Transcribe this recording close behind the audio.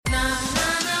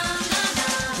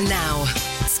Now,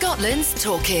 Scotland's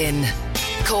Talkin'.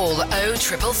 Call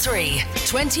 0333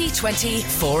 2020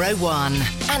 401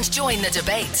 and join the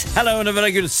debate. Hello and a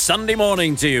very good Sunday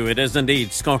morning to you. It is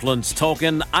indeed Scotland's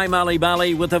Talkin'. I'm Ali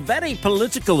Bally with a very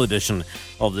political edition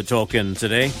of the Talkin'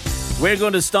 today. We're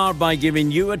going to start by giving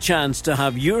you a chance to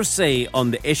have your say on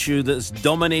the issue that's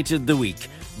dominated the week,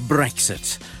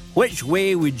 Brexit. Which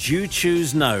way would you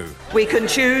choose now? We can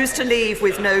choose to leave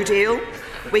with no deal.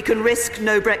 We can risk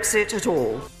no Brexit at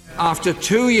all. After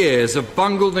 2 years of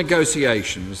bungled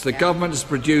negotiations, the government has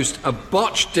produced a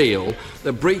botched deal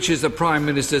that breaches the Prime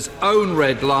Minister's own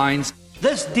red lines.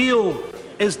 This deal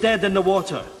is dead in the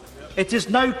water. It is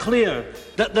now clear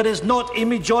that there is not a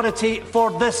majority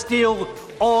for this deal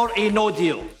or a no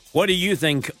deal. What do you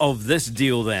think of this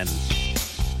deal then?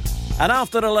 And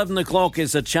after 11 o'clock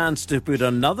is a chance to put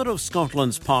another of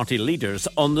Scotland's party leaders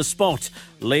on the spot.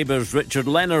 Labour's Richard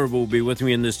Leonard will be with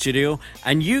me in the studio,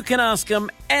 and you can ask him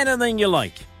anything you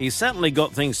like. He's certainly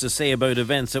got things to say about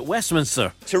events at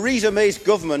Westminster. Theresa May's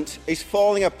government is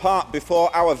falling apart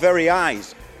before our very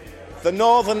eyes. The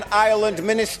Northern Ireland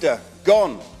Minister,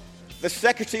 gone. The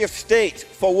Secretary of State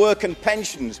for Work and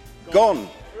Pensions, gone.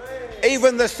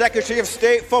 Even the Secretary of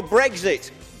State for Brexit,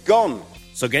 gone.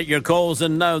 So get your calls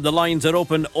in now. The lines are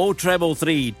open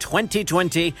 0333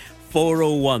 2020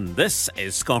 401. This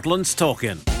is Scotland's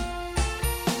Talkin'.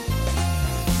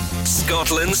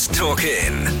 Scotland's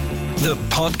Talkin', the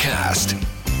podcast.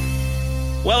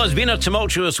 Well, it's been a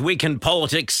tumultuous week in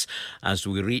politics as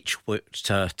we reach what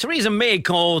Theresa May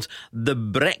called the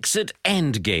Brexit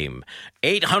endgame.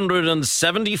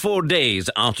 874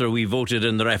 days after we voted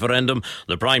in the referendum,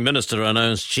 the Prime Minister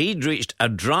announced she'd reached a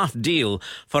draft deal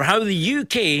for how the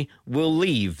UK will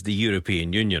leave the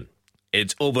European Union.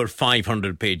 It's over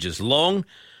 500 pages long,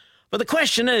 but the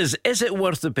question is it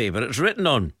worth the paper it's written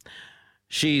on?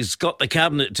 She's got the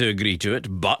cabinet to agree to it,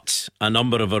 but a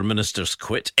number of her ministers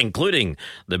quit, including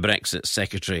the Brexit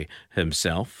secretary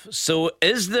himself. So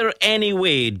is there any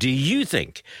way, do you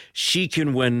think, she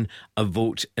can win a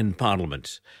vote in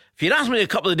Parliament? If you'd asked me a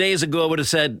couple of days ago, I would have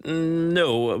said,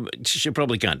 no, she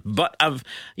probably can't. But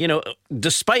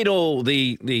despite all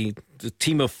the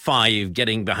team of five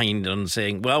getting behind and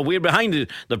saying, well, we're behind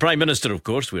the Prime Minister, of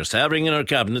course, we're serving in our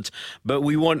cabinet, but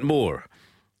we want more.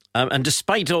 And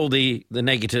despite all the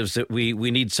negatives that we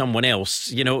need someone else,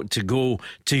 to go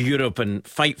to Europe and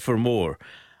fight for more,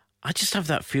 I just have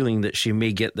that feeling that she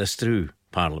may get this through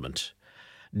Parliament.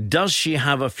 Does she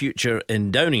have a future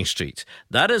in Downing Street?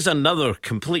 That is another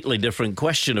completely different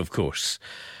question, of course.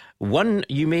 One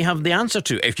you may have the answer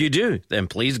to. If you do, then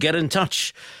please get in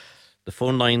touch. The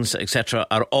phone lines, etc.,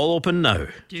 are all open now.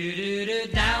 Do-do-do,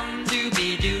 down,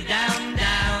 do-be-do, down,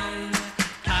 down.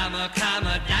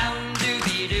 Comma, down,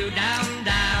 do-be-do, down,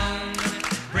 down.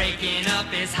 Breaking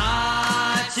up is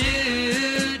hard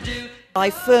to do. I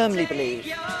firmly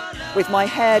believe, with my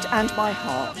head and my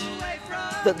heart,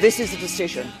 that this is a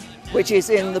decision which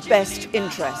is in the best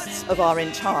interests of our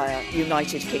entire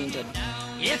United Kingdom.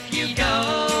 If you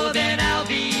go, then I'll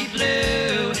be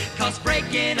blue, 'cause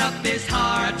breaking up is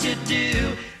hard to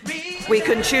do. We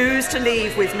can choose to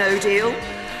leave with no deal.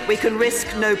 We can risk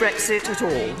no Brexit at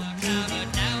all.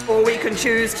 Or we can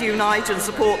choose to unite and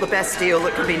support the best deal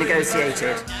that can be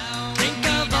negotiated. Think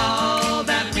of all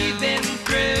that we've been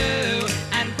through,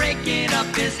 and breaking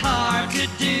up is hard to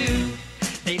do.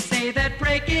 They say that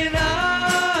breaking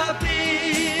up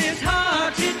is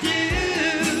hard to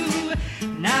do.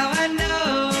 Now I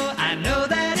know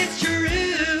that it's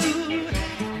true.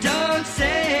 Don't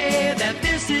say that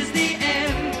this is the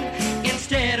end.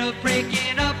 Instead of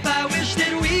breaking up, I wish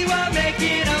that we were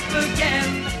making up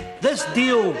again. This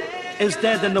deal is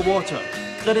dead in the water.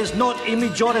 There is not a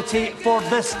majority for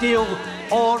this deal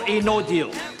or a no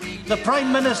deal. The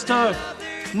Prime Minister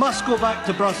must go back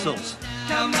to Brussels.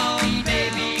 Come on,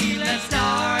 baby, let's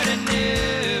start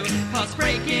anew, 'cause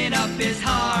breaking up is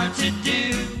hard to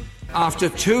do. After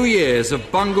 2 years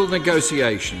of bungled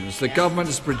negotiations, the government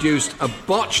has produced a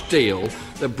botched deal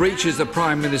that breaches the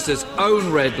Prime Minister's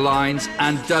own red lines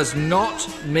and does not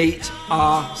meet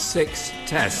our 6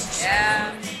 tests.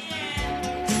 Yeah.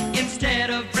 Instead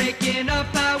of breaking up,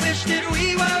 I wish that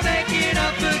we were making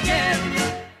up again.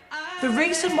 The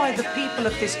reason why the people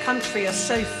of this country are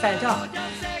so fed up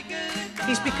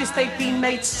is because they've been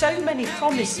made so many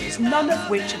promises, none of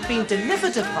which have been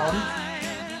delivered upon,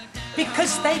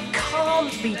 because they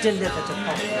can't be delivered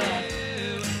upon.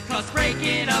 'Cause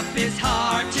breaking up is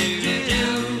hard to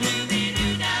do.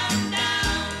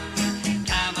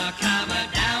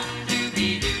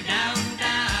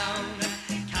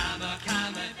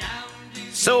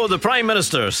 So the Prime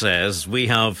Minister says we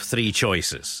have 3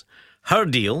 choices. Her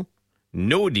deal,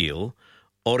 no deal,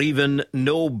 or even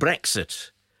no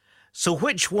Brexit. So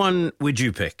which one would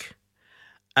you pick?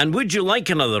 And would you like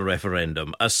another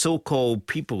referendum, a so-called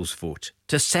people's vote,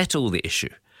 to settle the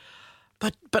issue?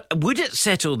 But would it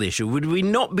settle the issue? Would we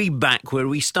not be back where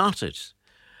we started?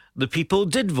 The people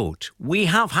did vote. We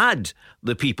have had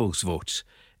the people's vote.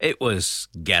 It was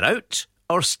get out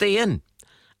or stay in.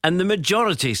 And the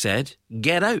majority said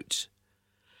get out.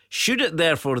 Should it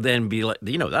therefore then be like,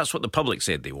 that's what the public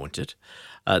said they wanted,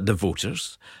 the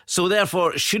voters. So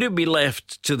therefore, should it be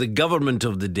left to the government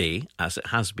of the day, as it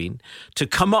has been, to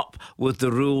come up with the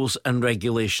rules and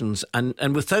regulations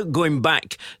and without going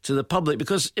back to the public?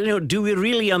 Because, do we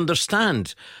really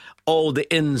understand all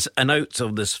the ins and outs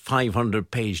of this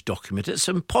 500-page document? It's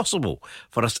impossible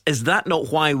for us. Is that not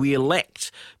why we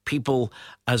elect people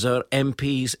as our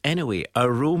MPs anyway, our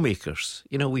rule makers?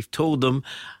 We've told them,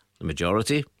 the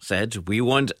majority said, we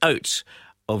want out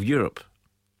of Europe.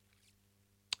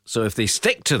 So if they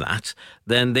stick to that,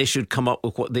 then they should come up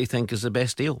with what they think is the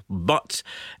best deal. But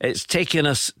it's taken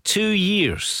us 2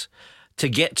 years to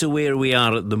get to where we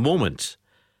are at the moment.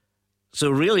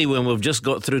 So really, when we've just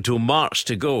got through to March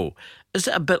to go, is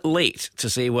it a bit late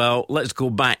to say, well, let's go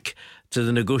back to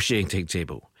the negotiating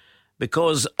table?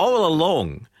 Because all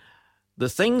along, the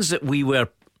things that we were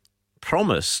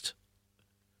promised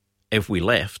if we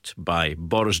left by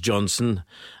Boris Johnson,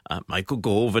 Michael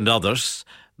Gove and others,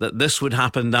 that this would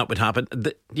happen, that would happen.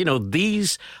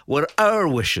 These were our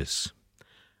wishes.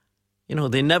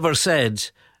 They never said,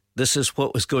 this is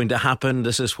what was going to happen,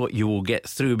 this is what you will get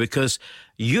through, because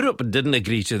Europe didn't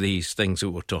agree to these things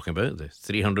that we're talking about, the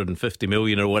 350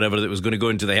 million or whatever that was going to go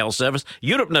into the health service.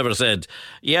 Europe never said,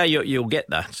 yeah, you'll get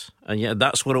that, and yeah,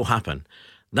 that's what will happen.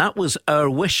 That was our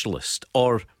wish list,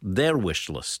 or their wish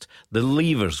list, the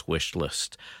Leavers' wish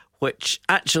list, which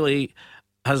actually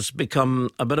has become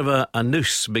a bit of a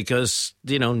noose because,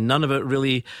 none of it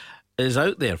really is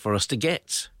out there for us to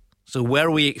get. So were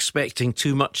we expecting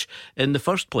too much in the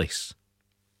first place?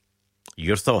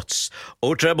 Your thoughts.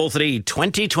 0333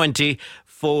 2020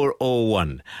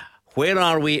 401. Where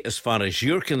are we as far as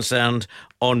you're concerned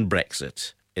on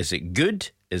Brexit? Is it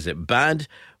good? Is it bad?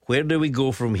 Where do we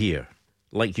go from here?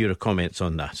 Like your comments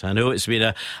on that. I know it's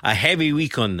been a heavy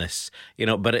week on this,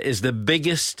 but it is the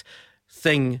biggest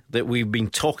thing that we've been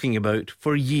talking about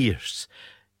for years.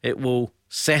 It will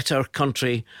set our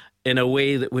country in a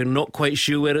way that we're not quite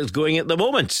sure where it's going at the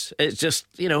moment. It's just,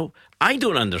 I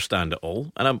don't understand it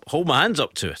all, and I hold my hands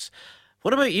up to it.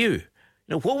 What about you?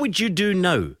 What would you do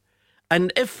now?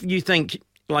 And if you think,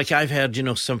 like I've heard,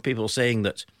 some people saying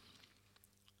that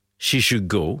she should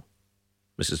go,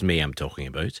 Mrs. May I'm talking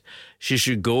about, she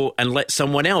should go and let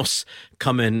someone else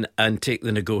come in and take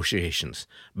the negotiations.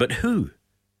 But who?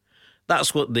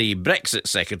 That's what the Brexit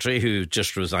secretary, who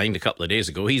just resigned a couple of days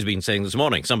ago, he's been saying this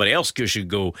morning. Somebody else should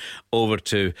go over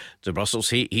to Brussels.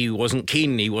 He wasn't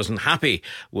keen. He wasn't happy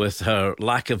with her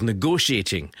lack of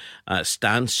negotiating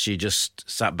stance. She just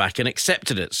sat back and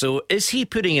accepted it. So is he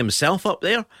putting himself up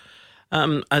there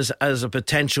as a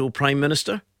potential Prime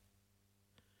Minister?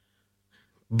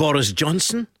 Boris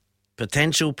Johnson,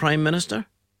 potential Prime Minister?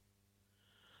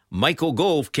 Michael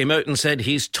Gove came out and said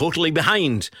he's totally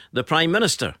behind the Prime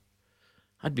Minister.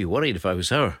 I'd be worried if I was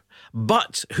her.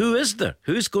 But who is there?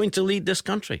 Who's going to lead this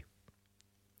country?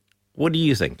 What do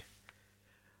you think?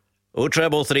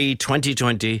 0333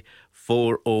 2020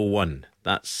 401.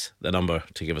 That's the number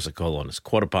to give us a call on. It's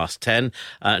 10:15.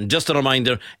 And just a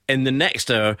reminder, in the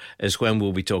next hour is when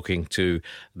we'll be talking to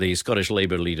the Scottish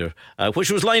Labour leader,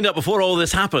 which was lined up before all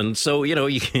this happened. So,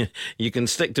 you can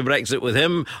stick to Brexit with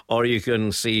him, or you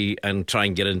can see and try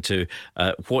and get into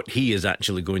what he is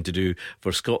actually going to do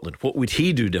for Scotland. What would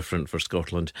he do different for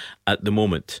Scotland at the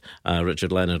moment?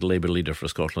 Richard Leonard, Labour leader for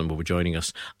Scotland, will be joining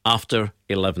us after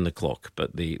 11 o'clock.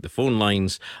 But the phone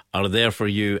lines are there for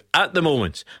you at the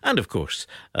moment. And of course,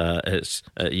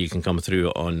 you can come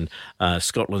through on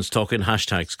Scotland's Talking,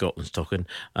 hashtag Scotland's Talking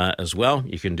as well.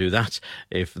 You can do that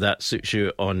if that suits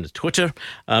you on Twitter.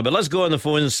 But let's go on the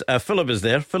phones. Philip is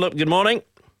there. Philip, good morning.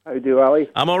 How do you, Ali?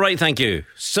 I'm all right, thank you.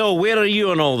 So where are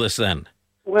you on all this then?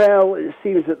 Well, it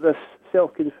seems that this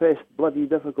self-confessed bloody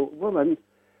difficult woman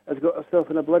has got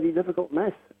herself in a bloody difficult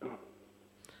mess.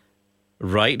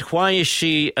 Right. Why is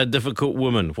she a difficult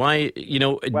woman? Why,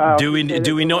 do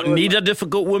we not need a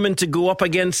difficult woman to go up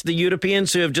against the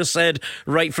Europeans who have just said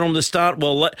right from the start,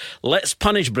 well, let's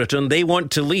punish Britain. They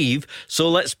want to leave, so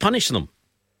let's punish them.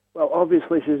 Well,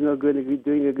 obviously she's not going to be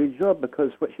doing a good job, because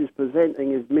what she's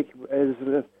presenting is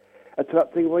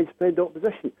attracting widespread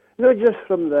opposition, not just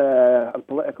from the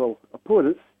political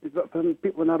opponents, but from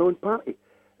people in our own party.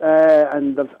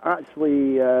 And there's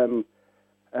actually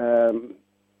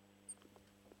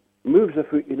moves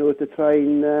afoot, to try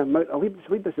and mount a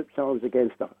leadership challenge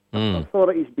against her.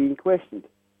 Authorities being questioned.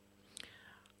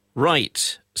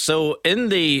 Right. So in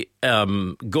the,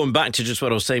 going back to just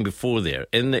what I was saying before there,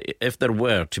 if there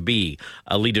were to be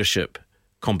a leadership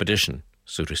competition,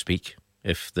 so to speak,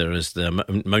 if there is the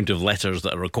amount of letters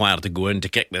that are required to go in to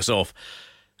kick this off,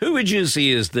 who would you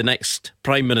see as the next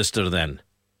Prime Minister then?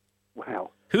 Wow.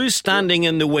 Who's standing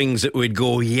in the wings that would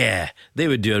go, yeah, they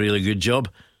would do a really good job?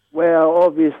 Well,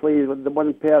 obviously, the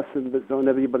one person that's on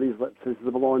everybody's lips is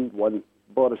the blonde one,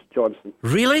 Boris Johnson.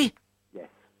 Really? Yes.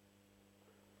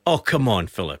 Oh, come on,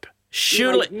 Philip.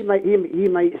 Surely... He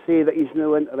might say that he's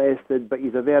no interested, but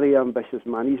he's a very ambitious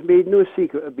man. He's made no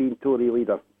secret of being Tory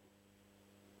leader.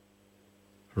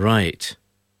 Right.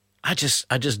 I just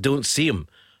don't see him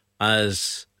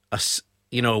as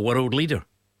a world leader.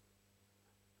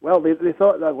 Well, they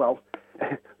thought that. Well,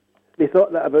 they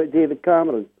thought that about David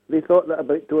Cameron. They thought that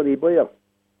about Tony Blair.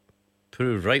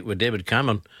 Proved right with David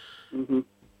Cameron. Mm-hmm.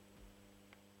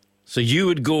 So you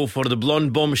would go for the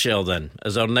blonde bombshell then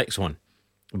as our next one,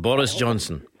 Boris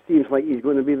Johnson. Seems like he's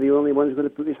going to be the only one who's going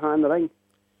to put his hand in the ring.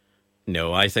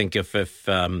 No, I think if it's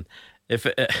a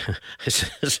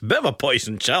bit of a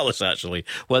poison chalice, actually.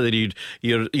 Whether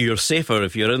you're safer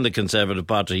if you're in the Conservative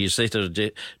Party, you're safer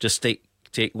to just take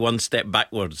one step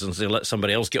backwards and say, let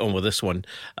somebody else get on with this one.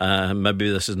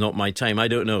 Maybe this is not my time. I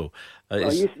don't know.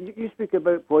 You speak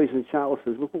about poison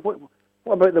chalices.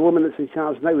 What about the woman that's in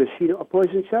charge now? Is she not a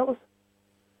poison chalice?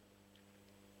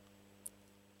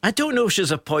 I don't know if she's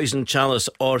a poison chalice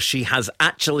or she has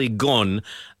actually gone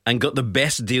and got the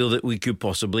best deal that we could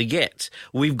possibly get.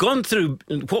 We've gone through...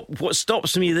 What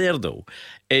stops me there, though,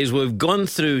 is we've gone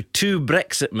through 2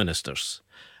 Brexit ministers.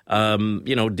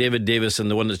 David Davis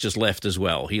and the one that's just left as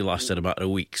well. He lasted about a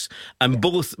week's. And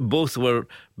both were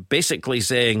basically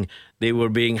saying they were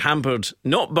being hampered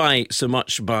not by so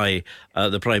much by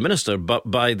the Prime Minister,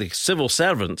 but by the civil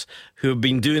servants who have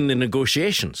been doing the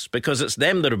negotiations, because it's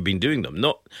them that have been doing them,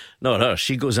 not her.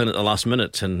 She goes in at the last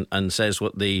minute and says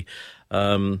what the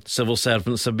civil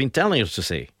servants have been telling her to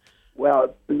say.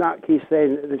 Well, in that case,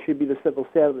 then, it should be the civil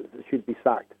servants that should be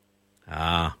sacked.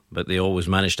 Ah, but they always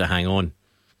manage to hang on.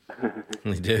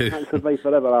 They do. Can't survive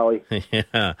forever, Ali.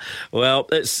 Yeah. Well,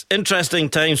 it's interesting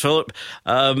times, Philip.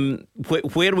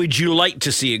 Where would you like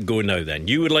to see it go now, then?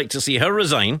 You would like to see her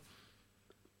resign?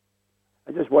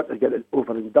 I just want to get it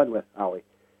over and done with, Ali.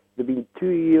 There have been 2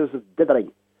 years of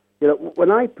dithering.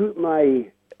 When I put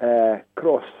my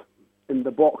cross in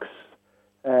the box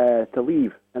to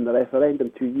leave in the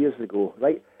referendum 2 years ago,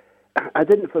 right, I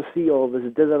didn't foresee all this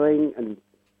dithering and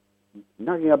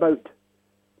nagging about.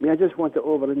 I just want it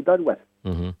over and done with.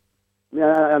 Mm-hmm.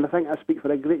 And I think I speak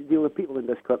for a great deal of people in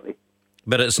this country.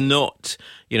 But it's not,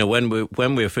 when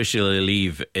we officially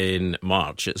leave in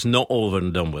March, it's not over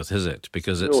and done with, is it?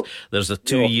 Because there's a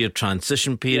 2-year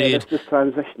transition period, this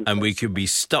transition, and we could be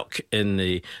stuck in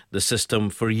the system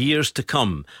for years to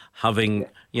come, having,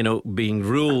 being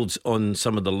ruled on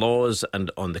some of the laws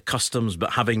and on the customs,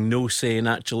 but having no say in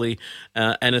actually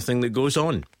anything that goes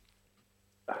on.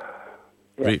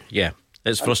 Yeah.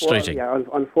 It's frustrating.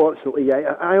 Unfortunately,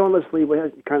 I honestly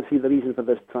can't see the reason for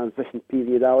this transition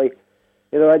period, Ali.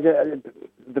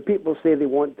 The people say they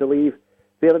want to leave.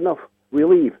 Fair enough. We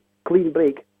leave. Clean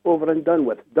break. Over and done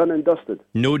with. Done and dusted.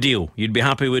 No deal. You'd be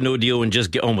happy with no deal and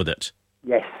just get on with it.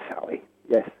 Yes, Ali.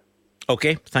 Yes.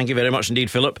 Okay. Thank you very much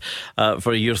indeed, Philip,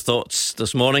 for your thoughts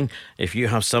this morning. If you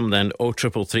have some, then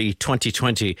 0333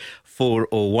 2020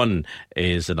 401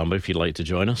 is the number if you'd like to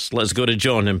join us. Let's go to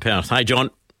John in Perth. Hi,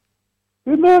 John.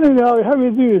 Good morning, Ali. How are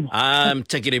you doing? I'm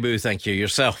tickety-boo, thank you.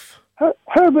 Yourself? How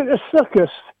about this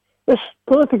circus, this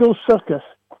political circus?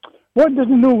 What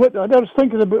doesn't know what? I was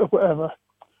thinking about it, whatever.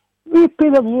 We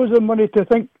pay them loads of money to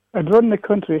think and run the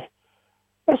country.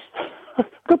 It's a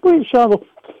complete shambles.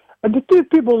 And the 2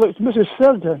 people like Mrs.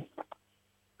 Surgeon,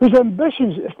 whose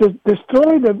ambitions is to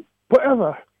destroy the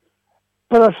whatever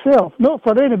for herself, not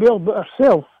for anybody else but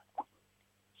herself.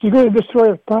 She's going to destroy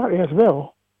her party as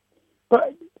well.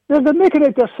 But they're making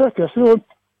it a circus. When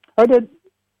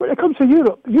it comes to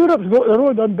Europe's got their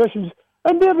own ambitions,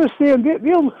 and they're the same.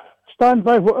 They'll stand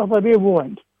by whatever they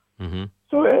want. Mm-hmm.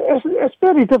 So it's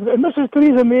very difficult. And Mrs.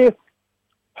 Theresa May,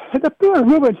 the poor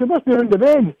woman, she must be on the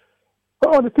bend.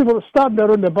 Got all the people that stabbed her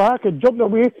on the back and jumped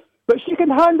away, but she can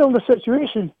handle the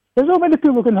situation. There's not many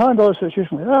people can handle a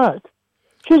situation like that.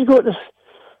 She's got this.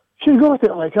 She's got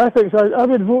it. I think I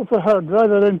would vote for her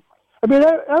rather than.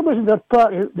 I was in their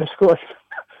party, the Scottish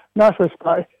Nationalist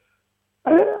Party.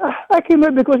 I came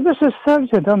out because Mrs.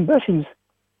 Sargent's ambitions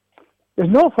is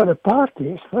not for the party,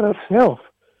 it's for herself.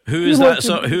 Who is that?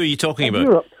 So, who are you talking about?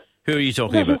 Europe. Who are you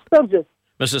talking Mrs. about?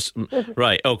 Sturgeon.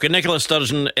 Right. Okay. Nicola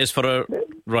Sturgeon is for a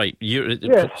right. Yes.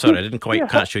 Sorry, I didn't quite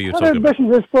catch who you're her talking about.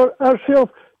 ambition is for herself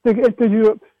to get into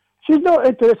Europe. She's not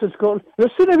interested in Scotland. The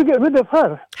sooner we get rid of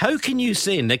her. How can you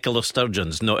say Nicola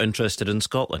Sturgeon's not interested in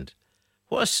Scotland?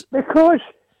 Because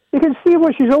you can see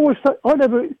what she's always on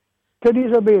about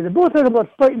Theresa May. The both of them are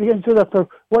fighting against each other for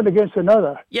one against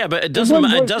another. Yeah, but it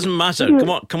doesn't matter.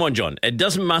 Come on, John. It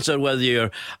doesn't matter whether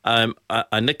you're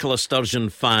a Nicola Sturgeon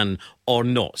fan or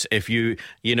not. If you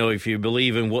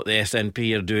believe in what the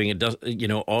SNP are doing, it does.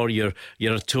 Or you're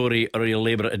a Tory or you're a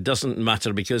Labour. It doesn't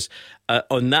matter because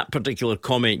on that particular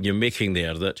comment you're making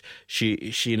there that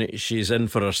she's in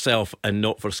for herself and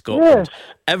not for Scotland. Yes.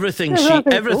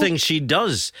 Everything she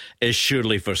does is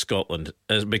surely for Scotland,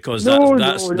 because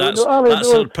that's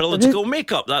her political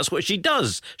makeup. That's what she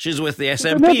does. She's with the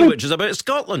SNP, which is about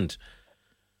Scotland.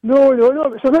 No.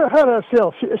 It's about her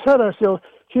herself. It's her herself.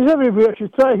 She's everywhere. She's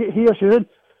trying to get here.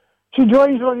 She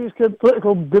joins all these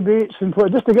political debates and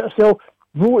just to get herself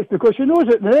votes because she knows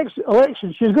that the next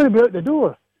election she's going to be out the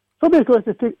door. Somebody's going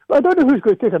to take. I don't know who's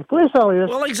going to take her place, Ali.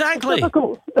 Well, exactly.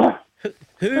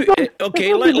 Who?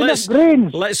 Okay, let's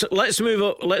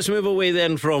move away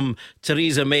then from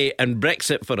Theresa May and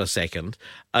Brexit for a second.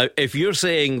 If you're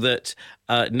saying that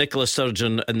Nicola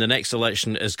Sturgeon in the next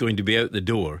election is going to be out the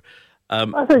door.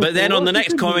 But then on the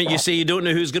next comment you say you don't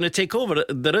know who's going to take over.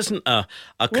 There isn't a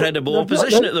credible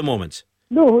opposition at the moment.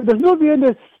 No, there's nobody in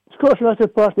the Scottish National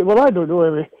Party. Well, I don't know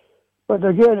anyway. But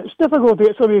again, it's difficult to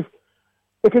get somebody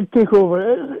who can take over.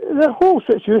 The whole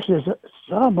situation is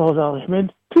shambles, Ali. I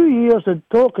mean, 2 years of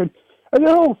talking, and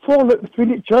they're all falling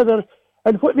between each other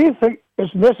and what they think is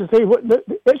necessary.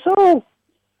 It's all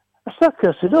a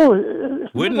circus,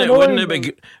 Wouldn't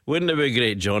it be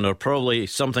great, John, or probably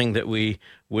something that we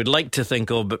would like to think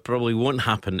of but probably won't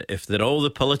happen if all the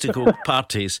political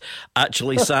parties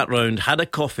actually sat round, had a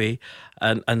coffee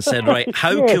and said, right,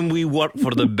 how can we work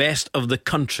for the best of the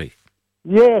country?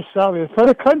 Yes, Ali, for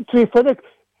the country,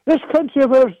 this country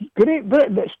of ours, Great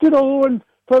Britain, that stood alone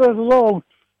for as long,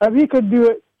 and we can do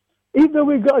it, even though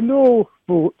we've got a no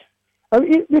vote. I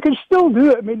mean, they can still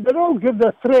do it. I mean, they're all give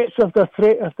their threats after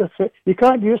threat after threat. You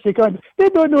can't do this, you can't. They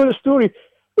don't know the story.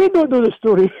 We don't know the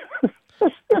story.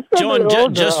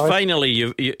 John, just finally,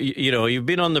 you've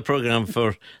been on the programme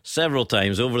for several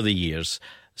times over the years.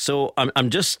 So I'm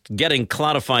just getting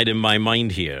clarified in my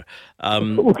mind here.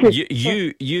 Okay.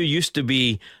 You used to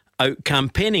be out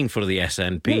campaigning for the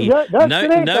SNP. Yeah, that's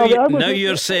correct. Now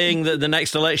you're saying that the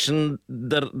next election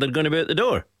they're going to be at the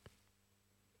door.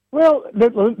 Well,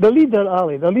 the leader,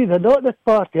 Ali, not the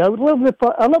party. I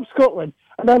love Scotland,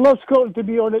 and I love Scotland to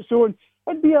be on its own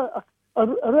and be a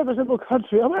representative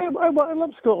country. I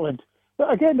love Scotland,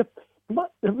 but again,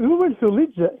 the woman who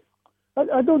leads it,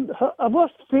 I've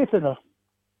lost faith in her.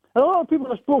 And a lot of people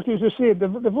I spoke to say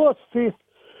they've lost faith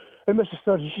in Mrs.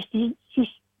 Sturgeon. She's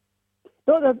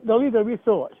not the leader we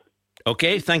thought.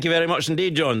 OK, thank you very much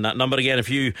indeed, John. That number again, if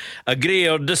you agree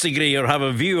or disagree or have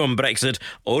a view on Brexit,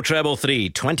 0333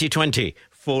 2020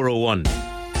 401.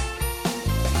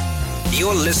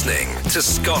 You're listening to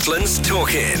Scotland's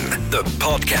Talkin', the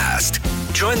podcast.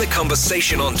 Join the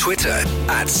conversation on Twitter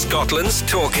at Scotland's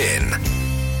Talkin'.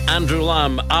 Andrew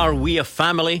Lamb, are we a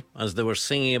family, as they were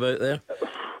singing about there?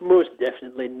 Most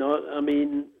definitely not. I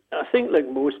mean, I think like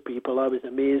most people, I was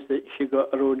amazed that she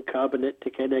got her own cabinet to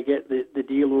kind of get the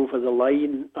deal over the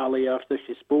line, Ali, after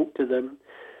she spoke to them,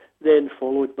 then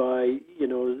followed by,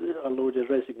 a load of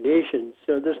resignations.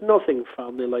 So there's nothing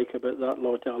family-like about that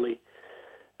lot, Ali.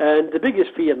 And the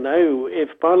biggest fear now,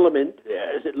 if Parliament,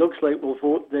 as it looks like, will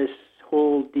vote this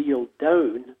whole deal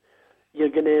down, you're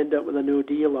going to end up with a no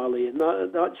deal, Ali, and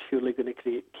that's surely going to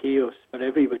create chaos for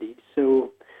everybody.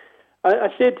 So I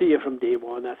said to you from day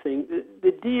one, I think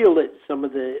the deal that some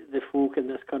of the folk in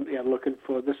this country are looking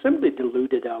for, they're simply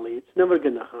deluded, Ali. It's never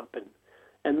going to happen.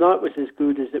 And that was as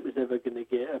good as it was ever going to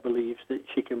get, I believe, that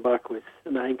she came back with.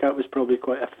 And I think that was probably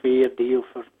quite a fair deal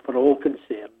for all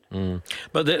concerned. Mm.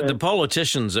 But the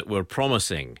politicians that were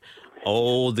promising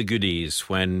all the goodies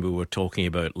when we were talking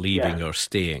about leaving or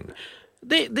staying,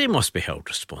 they must be held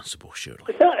responsible, surely.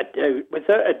 Without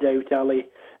a doubt, Ali.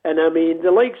 And I mean,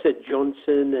 the likes of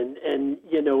Johnson and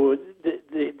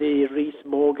the Rhys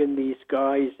Morgan, these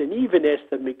guys, and even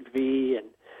Esther McVey and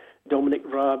Dominic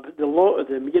Raab, the lot of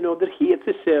them, they're here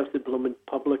to serve the blooming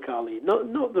public, Ali,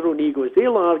 not their own egos.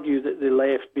 They'll argue that they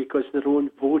left because their own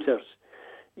voters,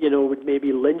 would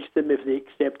maybe lynch them if they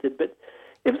accepted. But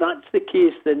if that's the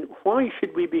case, then why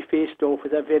should we be faced off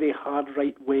with a very hard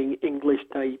right-wing English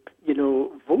type,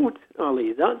 vote,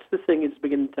 Ali? That's the thing that's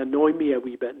beginning to annoy me a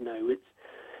wee bit now.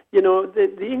 You know,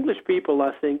 the English people,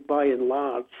 I think, by and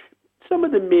large, some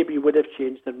of them maybe would have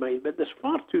changed their mind, but there's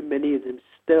far too many of them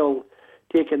still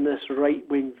taking this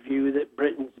right-wing view that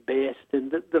Britain's best,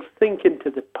 and that they're thinking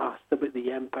to the past about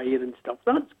the empire and stuff.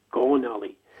 That's gone,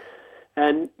 Ali.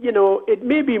 And, you know, it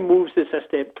maybe moves us a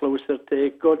step closer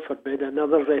to, God forbid,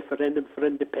 another referendum for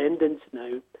independence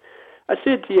now. I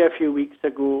said to you a few weeks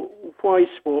ago, why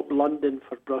swap London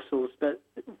for Brussels? But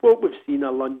what we've seen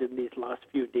of London these last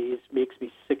few days makes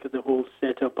me sick of the whole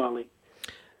setup, Ali.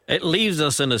 It leaves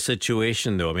us in a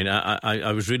situation, though. I mean,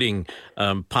 I was reading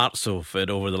parts of it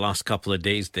over the last couple of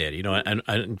days there, you know,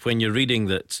 and when you're reading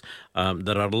that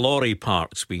there are lorry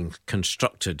parks being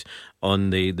constructed on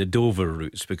the Dover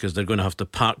routes because they're going to have to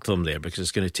park them there because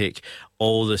it's going to take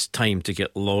all this time to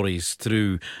get lorries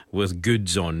through with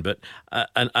goods on. But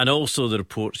and also the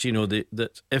reports, you know,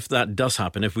 that if that does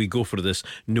happen, if we go for this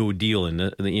no deal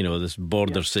in you know, this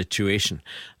border situation,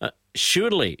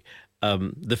 surely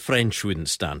the French wouldn't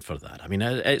stand for that. I mean,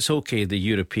 it's okay, the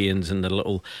Europeans and the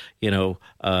little, you know,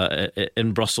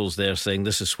 in Brussels they're saying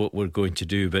this is what we're going to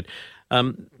do. But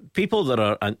people that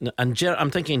are, I'm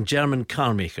thinking German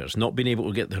car makers not being able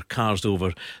to get their cars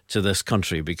over to this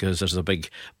country because there's a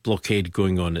big blockade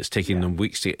going on. It's taking them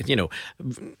weeks to, you know,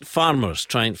 farmers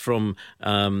trying from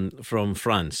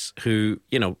France who,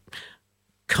 you know,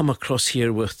 come across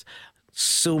here with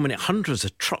so many hundreds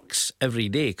of trucks every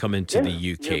day come into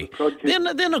the UK.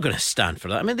 They're not going to stand for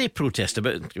that. I mean, they protest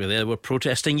about. They were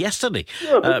protesting yesterday.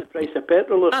 About the price of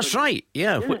petrol. That's right.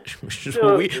 Yeah, which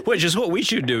is what we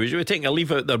should do. Is we take a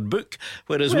leaf out their book,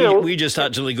 whereas we just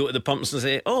actually go to the pumps and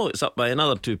say, "Oh, it's up by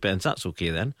another 2 pence." That's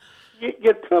okay then.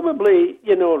 You're probably,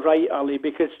 you know, right, Ali,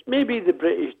 because maybe the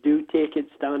British do take it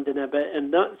standing a bit,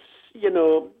 and that's, you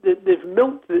know, they've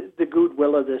milked the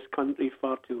goodwill of this country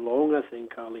far too long, I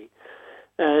think, Ali.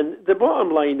 And the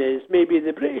bottom line is maybe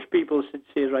the British people should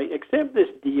say, right, accept this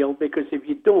deal, because if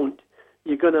you don't,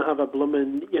 you're going to have a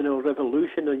blooming, you know,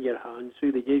 revolution on your hands,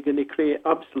 so that you're going to create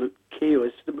absolute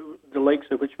chaos, the likes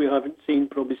of which we haven't seen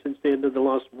probably since the end of the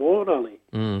last war, Ali.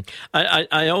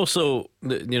 I also,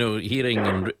 you know, hearing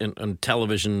on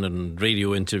television and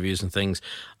radio interviews and things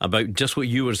about just what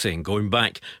you were saying, going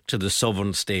back to the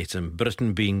sovereign state and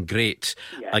Britain being great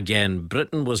again.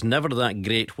 Britain was never that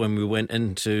great when we went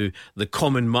into the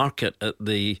common market at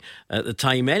the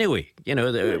time anyway. You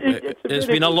know, it's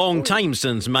been a long time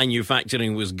since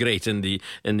manufacturing was great in the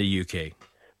UK.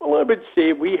 Well, I would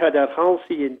say we had our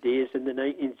halcyon days in the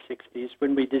 1960s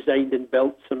when we designed and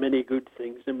built so many good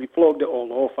things, and we flogged it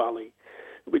all off, Ali.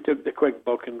 We took the quick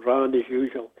buck and ran as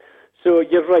usual. So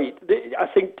you're right. I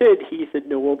think Ted Heath had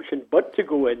no option but to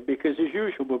go in, because as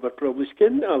usual we were probably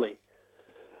skinned, Ali.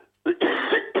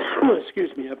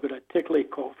 Excuse me, I've got a tickly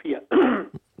cough here.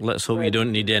 Let's hope you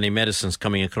don't need any medicines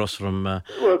coming across from... Well,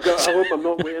 I hope I'm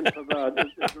not waiting for that.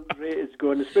 The rate is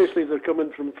going, especially if they're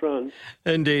coming from France.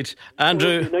 Indeed.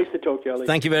 Andrew... Well, nice to talk to you, Ali.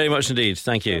 Thank you very much indeed.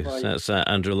 Thank you. Bye-bye. That's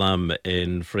Andrew Lamb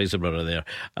in Fraserburgh there.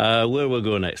 Where we'll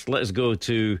go next? Let's go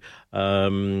to...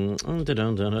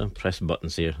 press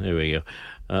buttons here. There we go.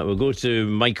 We'll go to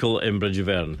Michael in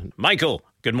Bridgeverne. Michael,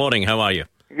 good morning. How are you?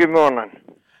 Good morning.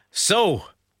 So...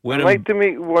 I'd like to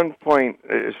make one point at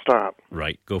the start.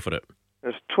 Right, go for it.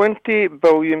 There's £20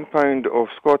 billion of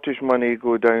Scottish money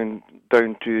go down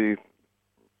to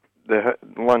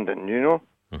London, you know?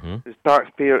 Mm-hmm. It's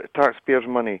taxpayers'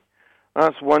 money.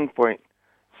 That's one point.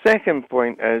 Second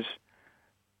point is,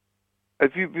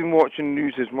 if you've been watching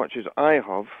news as much as I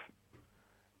have,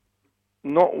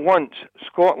 not once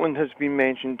Scotland has been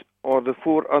mentioned, or the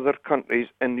 4 other countries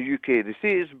in the UK. They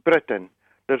say it's Britain.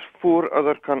 There's 4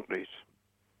 other countries.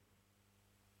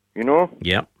 You know?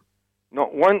 Yeah.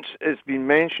 Not once it's been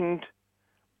mentioned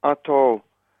at all.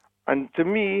 And to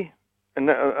me, and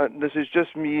this is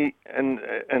just me in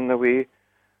a way,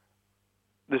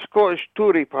 the Scottish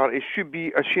Tory party should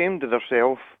be ashamed of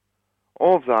themselves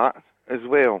of that as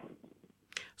well.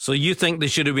 So you think they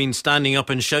should have been standing up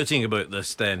and shouting about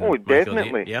this then? Oh, Michael?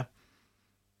 definitely. Yeah.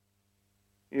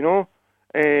 You know,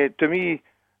 to me,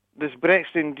 this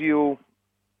Brexit deal,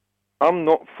 I'm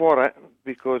not for it,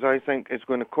 because I think it's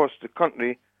going to cost the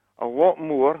country a lot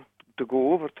more to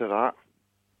go over to that.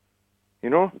 You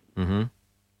know? Mm-hmm.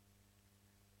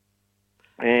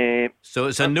 So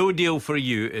it's a no deal for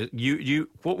you. You.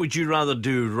 What would you rather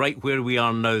do right where we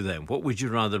are now then? What would you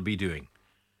rather be doing?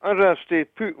 I'd rather stay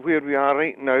put where we are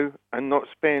right now and not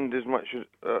spend as much as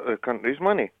the country's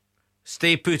money.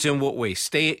 Stay put in what way?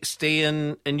 Stay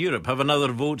in Europe, have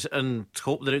another vote and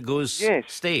hope that it goes... Yes.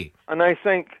 Stay. And I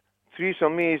think Theresa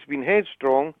May has been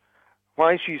headstrong.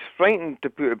 Why she's frightened to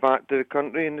put it back to the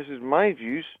country, and this is my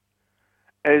views,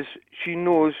 is she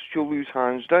knows she'll lose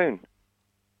hands down.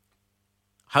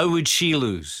 How would she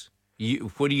lose?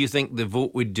 What do you think the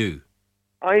vote would do?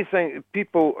 I think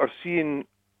people are seeing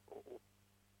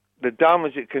the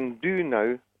damage it can do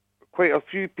now. Quite a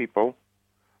few people,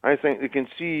 I think they can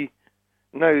see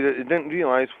now that they didn't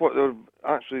realise what they were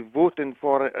actually voting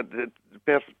for at the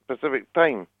specific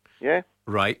time. Yeah?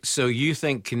 Right, so you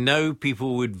think now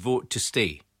people would vote to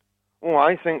stay? Oh,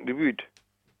 I think they would.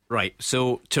 Right,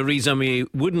 so Theresa May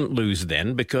wouldn't lose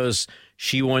then because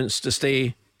she wants to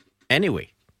stay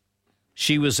anyway.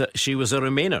 She was a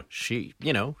Remainer. She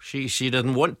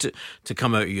didn't want to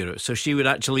come out of Europe, so she would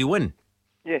actually win.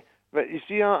 Yeah, but you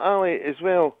see, Ali, as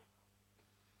well,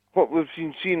 what we've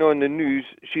been seeing on the news,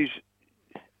 she's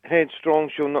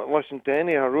headstrong. She'll not listen to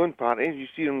any of her own parties. You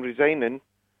see them resigning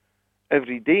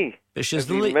every day. But she's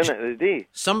every minute of the day.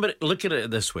 Somebody look at it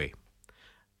this way.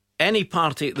 Any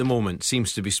party at the moment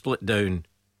seems to be split down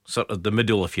sort of the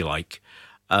middle, if you like,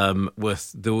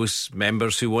 with those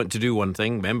members who want to do one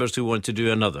thing, members who want to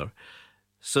do another.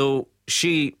 So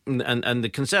she and the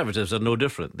Conservatives are no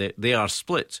different. They are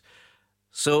split.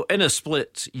 So in a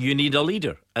split, you need a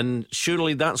leader. And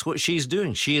surely that's what she's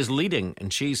doing. She is leading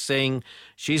and she's saying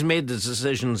she's made the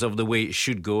decisions of the way it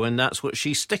should go, and that's what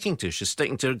she's sticking to. She's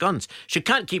sticking to her guns. She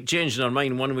can't keep changing her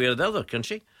mind one way or the other, can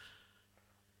she?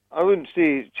 I wouldn't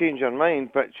say change her mind,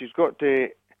 but she's got to,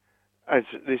 as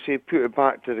they say, put it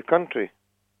back to the country,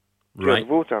 to right. her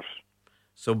voters.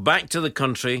 So back to the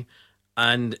country,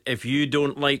 and if you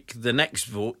don't like the next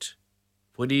vote,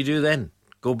 what do you do then?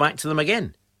 Go back to them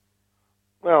again?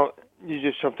 Well, you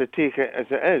just have to take it as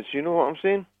it is, you know what I'm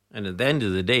saying? And at the end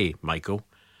of the day, Michael,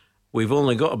 we've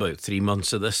only got about 3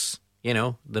 months of this. You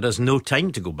know, there is no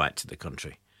time to go back to the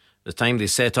country. The time they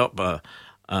set up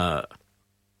a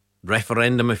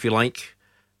referendum, if you like,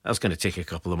 that's going to take a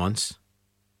couple of months.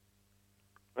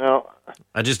 Well,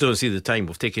 I just don't see the time.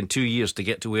 We've taken 2 years to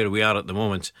get to where we are at the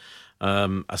moment.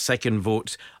 A second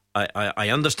vote. I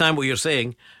understand what you're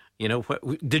saying. You know,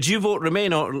 did you vote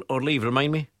Remain or leave?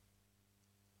 Remind me.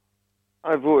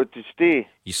 I voted to stay.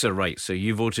 You said right. So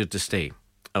you voted to stay.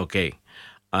 Okay.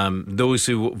 Those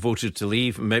who voted to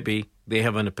leave, maybe they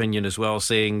have an opinion as well,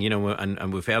 saying, you know,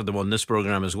 and we've heard them on this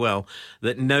programme as well,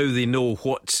 that now they know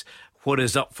what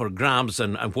is up for grabs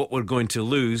and what we're going to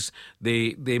lose,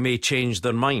 they may change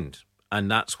their mind. And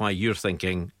that's why you're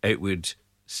thinking it would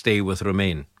stay with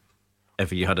Remain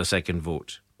if you had a second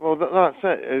vote. Well, that's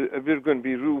it. If we're going to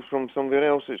be ruled from somewhere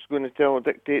else, it's going to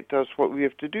dictate to us what we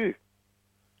have to do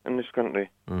in this country.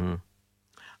 Mm-hmm.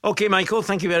 OK, Michael,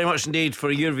 thank you very much indeed for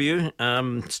your view.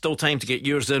 Still time to get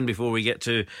yours in before we get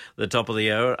to the top of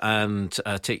the hour and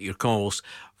take your calls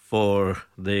for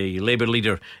the Labour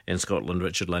leader in Scotland,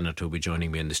 Richard Leonard, who will be joining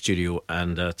me in the studio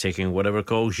and taking whatever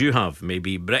calls you have.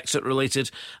 Maybe Brexit related,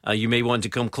 you may want to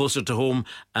come closer to home,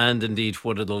 and indeed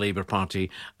what are the Labour Party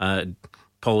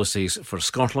policies for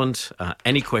Scotland.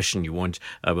 Any question you want,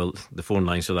 the phone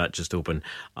lines for that just open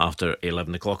after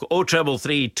 11 o'clock.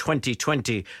 0333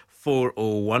 2020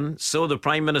 401. So the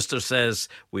Prime Minister says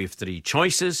we've 3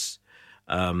 choices.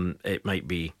 It might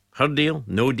be her deal,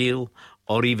 no deal,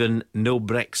 or even no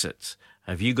Brexit.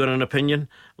 Have you got an opinion?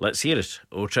 Let's hear it.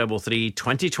 0333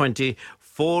 2020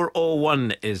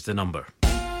 401 is the number.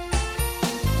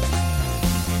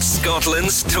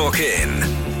 Scotland's Talkin',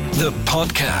 the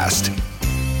podcast.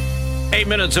 8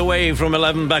 minutes away from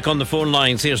 11, back on the phone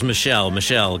lines. Here's Michelle.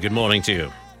 Michelle, good morning to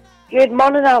you. Good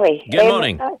morning, Ali. Good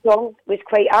morning. That song was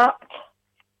quite apt.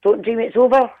 Don't dream it's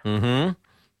over. Mm-hmm.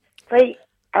 Quite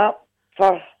apt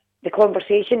for the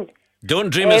conversation.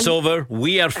 Don't dream it's over.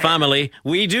 We are family.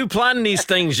 We do plan these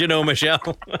things, you know,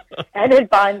 Michelle. In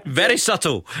advance. Very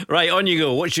subtle. Right, on you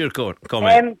go. What's your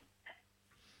comment?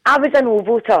 I was a no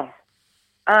voter,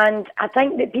 and I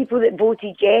think that people that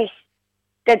voted yes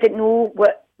didn't know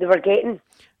what they were getting.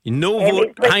 No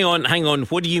vote. Hang on.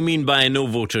 What do you mean by a no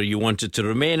voter? You wanted to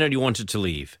remain or you wanted to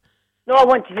leave? No, I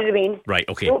wanted to remain. Right,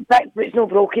 okay. No fixed, but it's no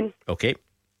broken. Okay.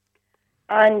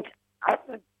 And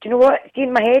do you know what? See,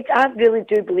 in my head, I really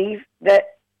do believe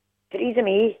that Theresa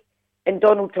May and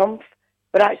Donald Trump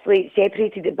were actually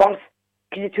separated at birth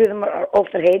because the two of them are off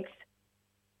their heads.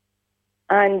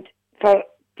 And for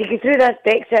to go through this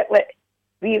Brexit,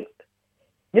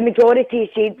 the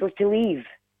majority said was to leave.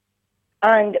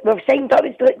 And we've signed up.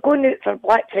 It's like going out for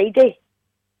Black Friday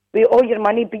with all your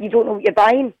money, but you don't know what you're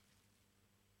buying.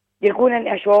 You're going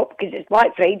into a shop because it's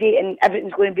Black Friday and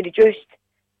everything's going to be reduced,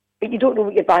 but you don't know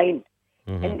what you're buying.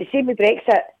 Mm-hmm. And the same with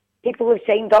Brexit. People have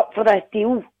signed up for this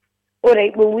deal. All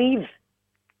right, we'll leave.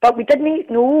 But we didn't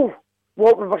know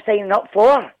what we were signing up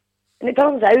for. And it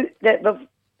turns out that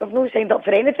we've not signed up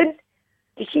for anything.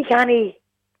 Because she can't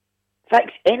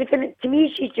fix anything. To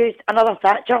me, she's just another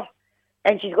Thatcher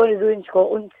and she's going to ruin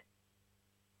Scotland.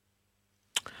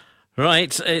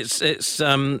 Right, it's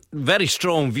very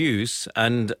strong views,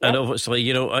 and obviously,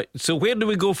 you know. So where do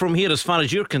we go from here, as far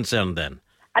as you're concerned? Then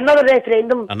another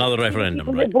referendum. Another referendum,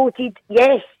 People right? that voted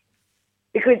yes,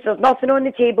 because there's nothing on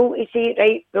the table to say,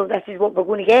 right, well, this is what we're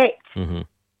going to get. Mm-hmm.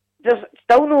 There's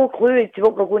still no clue as to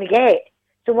what we're going to get.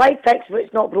 So why fix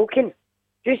what's not broken?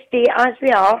 Just stay as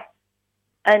we are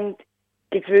and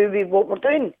get through with what we're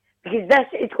doing, because this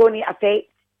is going to affect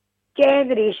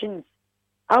generations.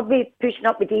 I'll be pushing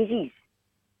up the daisies,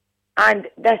 and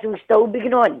this will still be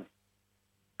going on.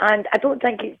 And I don't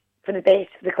think it's for the best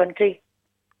for the country.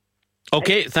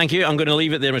 Okay, thank you. I'm going to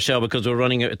leave it there, Michelle, because we're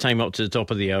running out of time up to the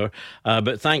top of the hour.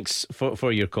 But thanks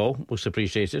for your call. Most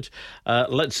appreciated.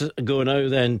 Let's go now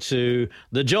then to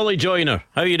the Jolly Joiner.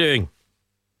 How are you doing?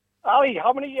 Ali,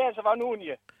 how many years have I known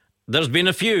you? There's been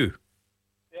a few.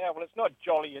 Yeah, well, it's not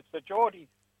Jolly, it's the Geordie.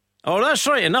 Oh, that's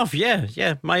right enough.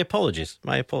 Yeah. My apologies.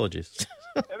 My opinion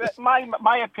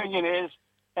is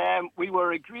we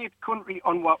were a great country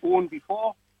on our own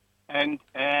before, and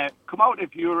come out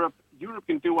of Europe. Europe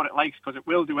can do what it likes, because it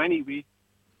will do anyway,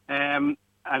 and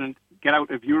get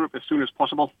out of Europe as soon as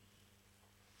possible.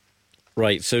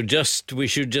 Right, so we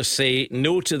should just say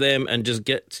no to them and just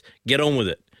get on with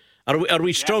it. Are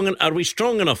we strong? Are we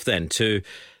strong enough then to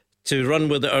run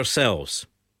with it ourselves?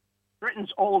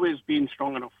 Britain's always been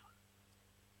strong enough.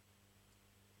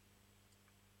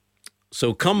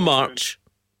 So come March,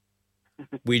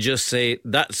 we just say,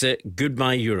 that's it,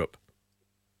 goodbye Europe.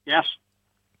 Yes,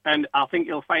 and I think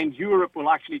you'll find Europe will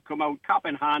actually come out cap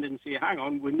in hand and say, hang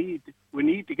on, we need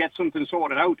to get something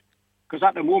sorted out, because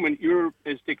at the moment Europe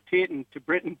is dictating to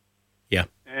Britain. Yeah.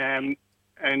 And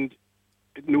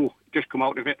no, just come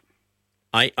out of it.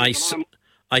 I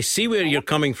see where you're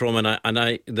coming from, and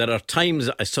I there are times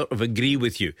I sort of agree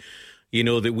with you, you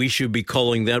know, that we should be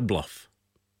calling their bluff.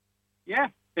 Yeah.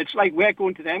 It's like we're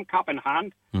going to them cap in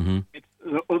hand. Mm-hmm. It's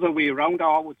the other way around,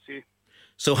 I would say.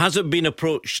 So has it been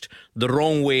approached the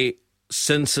wrong way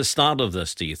since the start of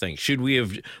this, do you think? Should we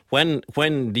have, when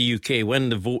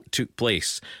the vote took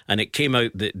place and it came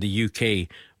out that the UK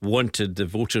the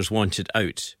voters wanted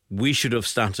out, we should have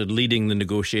started leading the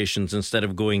negotiations instead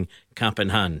of going cap in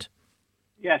hand?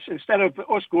 Yes, instead of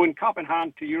us going cap in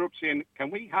hand to Europe saying,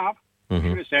 can we have? Mm-hmm. We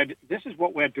should have said, this is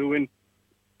what we're doing.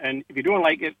 And if you don't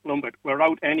like it, lump, we're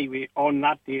out anyway on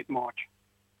that date, March.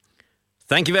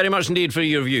 Thank you very much indeed for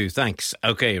your view. Thanks.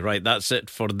 Okay, right, that's it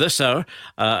for this hour.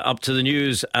 Up to the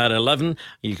news at 11.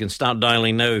 You can start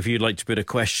dialing now if you'd like to put a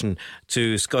question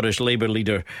to Scottish Labour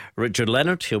leader Richard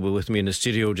Leonard. He'll be with me in the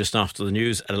studio just after the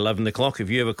news at 11 o'clock.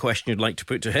 If you have a question you'd like to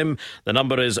put to him, the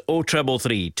number is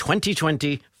 0333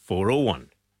 2020 401.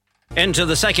 Into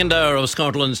the second hour of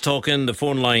Scotland's Talking. The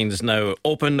phone lines now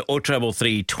open,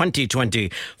 0333 2020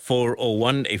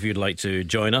 401, if you'd like to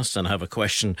join us and have a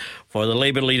question for the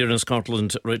Labour leader in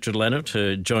Scotland, Richard Leonard,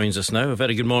 who joins us now. A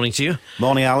very good morning to you.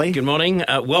 Morning, Ali. Good morning.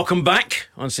 Welcome back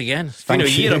once again. It's been a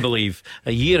year, I believe.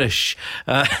 A yearish.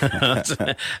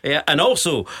 Yeah, and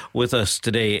also with us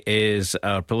today is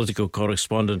our political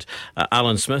correspondent,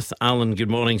 Alan Smith. Alan, good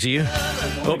morning to you.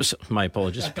 Oops, my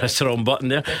apologies. Pressed the wrong button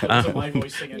there.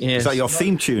 Is that your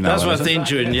theme tune, Alan? That's my theme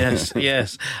tune,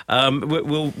 yes.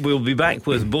 We'll be back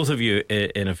with both of you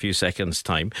in a few seconds'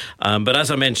 time. But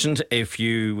as I mentioned, if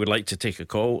you would like to take a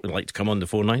call, would like to come on the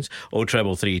phone lines,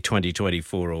 0333 2020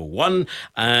 401.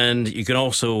 And you can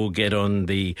also get on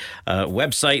the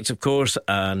websites, of course,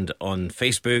 and on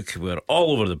Facebook. We're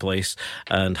all over the place.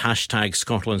 And hashtag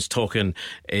Scotland's Talking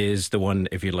is the one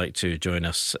if you'd like to join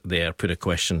us there. Put a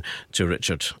question to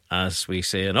Richard. As we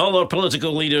say, and all our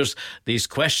political leaders, these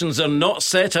questions are not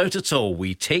set out at all.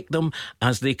 We take them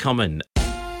as they come in.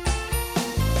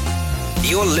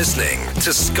 You're listening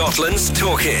to Scotland's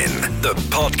Talking, the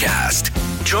podcast.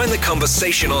 Join the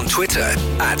conversation on Twitter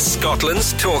at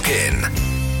Scotland's Talking.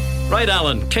 Right,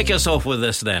 Alan, kick us off with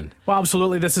this then. Well,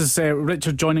 absolutely. This is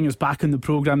Richard joining us back in the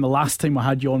programme. The last time we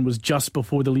had you on was just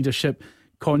before the leadership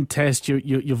contest.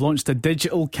 You've launched a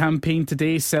digital campaign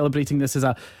today celebrating this as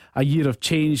a year of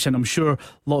change, and I'm sure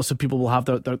lots of people will have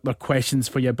their questions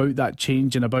for you about that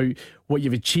change and about what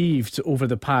you've achieved over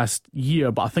the past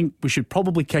year. But I think we should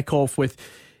probably kick off with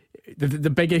the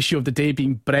big issue of the day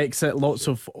being Brexit.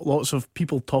 Lots of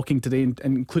people talking today,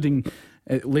 including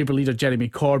Labour leader Jeremy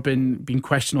Corbyn, being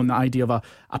questioned on the idea of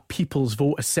a people's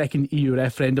vote, a second EU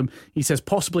referendum. He says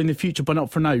possibly in the future, but not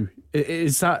for now.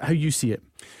 Is that how you see it?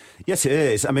 Yes, it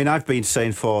is. I mean, I've been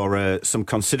saying for some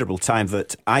considerable time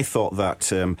that I thought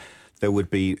that there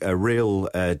would be a real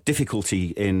difficulty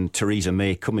in Theresa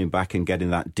May coming back and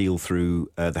getting that deal through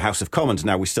the House of Commons.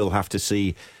 Now, we still have to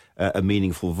see a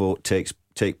meaningful vote take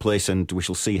take place, and we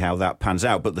shall see how that pans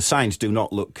out. But the signs do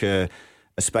not look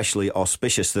especially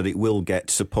auspicious that it will get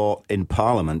support in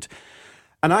Parliament.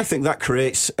 And I think that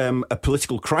creates a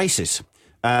political crisis.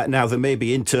 Now, there may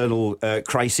be internal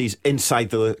crises inside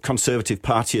the Conservative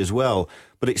Party as well,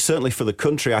 but it certainly for the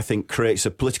country, I think, creates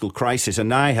a political crisis.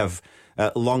 And I have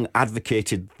long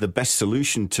advocated the best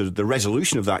solution to the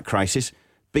resolution of that crisis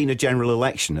being a general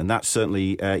election. And that's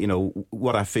certainly,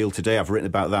 what I feel today. I've written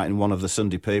about that in one of the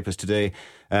Sunday papers today.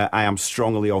 I am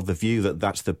strongly of the view that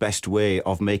that's the best way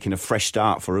of making a fresh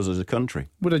start for us as a country.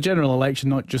 Would a general election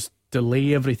not just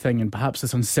delay everything, and perhaps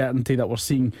this uncertainty that we're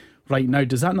seeing right now,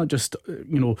 does that not just,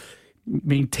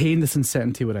 maintain this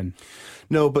uncertainty we're in?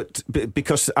 No, but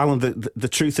because, Alan, the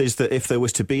truth is that if there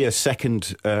was to be a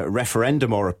second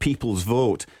referendum or a people's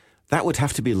vote, that would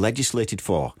have to be legislated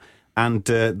for. And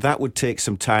that would take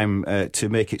some time to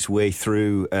make its way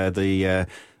through the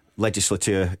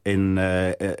legislature in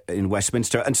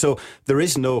Westminster. And so there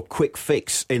is no quick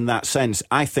fix in that sense.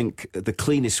 I think the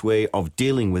cleanest way of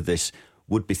dealing with this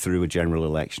would be through a general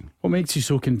election. What makes you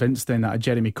so convinced then that a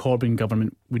Jeremy Corbyn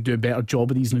government would do a better job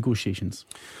of these negotiations?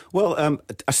 Well,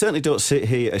 I certainly don't sit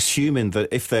here assuming that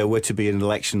if there were to be an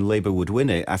election, Labour would win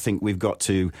it. I think we've got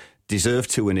to deserve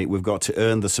to win it. We've got to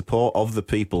earn the support of the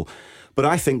people. But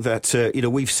I think that,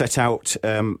 we've set out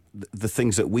the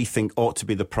things that we think ought to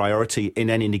be the priority in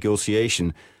any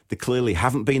negotiation. They clearly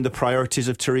haven't been the priorities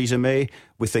of Theresa May.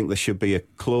 We think there should be a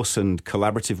close and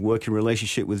collaborative working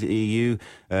relationship with the EU.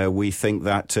 We think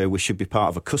that we should be part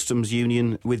of a customs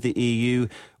union with the EU.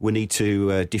 We need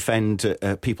to defend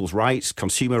people's rights,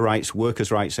 consumer rights,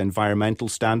 workers' rights, environmental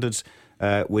standards.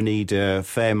 We need a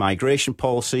fair migration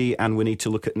policy, and we need to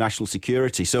look at national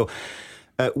security. So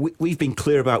we've been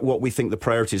clear about what we think the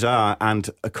priorities are, and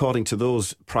according to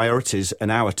those priorities and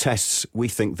our tests, we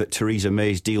think that Theresa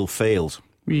May's deal failed.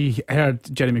 We heard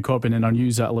Jeremy Corbyn in our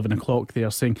news at 11 o'clock there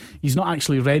saying he's not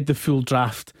actually read the full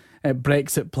draft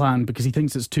Brexit plan because he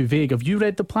thinks it's too vague. Have you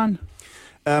read the plan?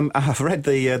 I have read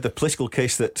the political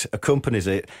case that accompanies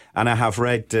it, and I have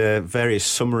read various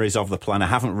summaries of the plan. I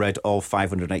haven't read all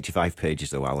 585 pages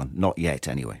though, Alan. Not yet,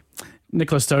 anyway.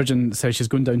 Nicola Sturgeon says she's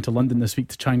going down to London this week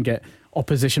to try and get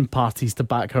opposition parties to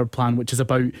back her plan, which is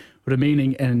about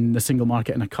remaining in the single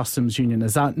market and a customs union.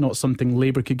 Is that not something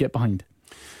Labour could get behind?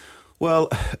 Well,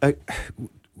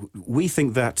 we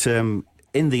think that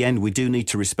in the end we do need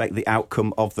to respect the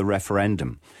outcome of the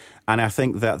referendum. And I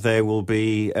think that there will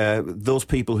be those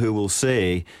people who will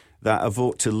say that a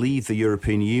vote to leave the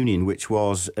European Union, which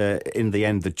was in the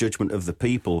end the judgment of the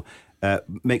people,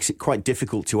 makes it quite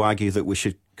difficult to argue that we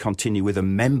should continue with a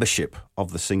membership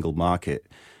of the single market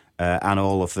and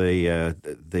all of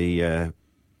the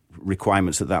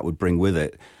requirements that would bring with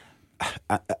it.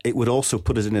 It would also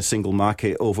put us in a single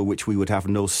market over which we would have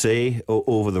no say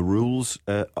over the rules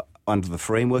under the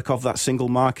framework of that single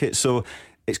market. So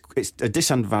it's a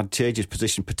disadvantageous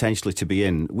position potentially to be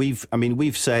in. We've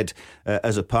said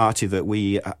as a party that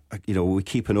we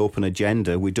keep an open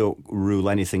agenda. We don't rule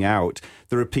anything out.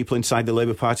 There are people inside the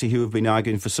Labour Party who have been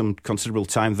arguing for some considerable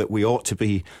time that we ought to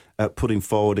be putting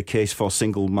forward a case for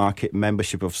single market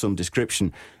membership of some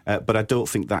description. But I don't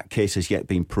think that case has yet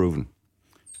been proven.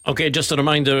 OK, just a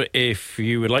reminder, if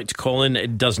you would like to call in,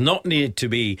 it does not need to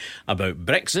be about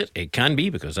Brexit. It can be,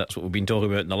 because that's what we've been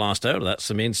talking about in the last hour. That's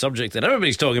the main subject that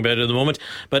everybody's talking about at the moment.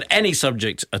 But any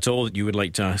subject at all that you would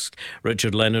like to ask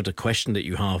Richard Leonard, a question that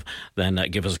you have, then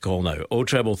give us a call now.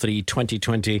 0333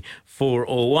 2020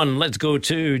 401. Let's go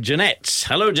to Jeanette.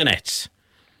 Hello, Jeanette.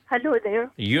 Hello there.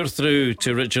 You're through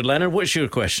to Richard Leonard. What's your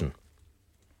question?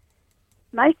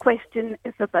 My question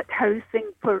is about housing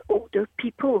for older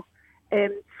people.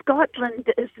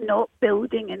 Scotland is not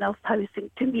building enough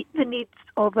housing to meet the needs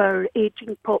of our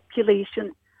ageing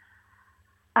population,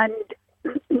 and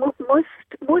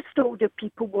most older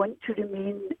people want to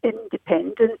remain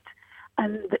independent,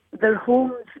 and their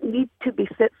homes need to be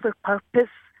fit for purpose,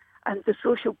 and the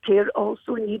social care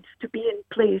also needs to be in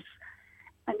place.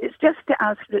 And it's just to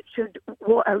ask Richard,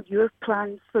 what are your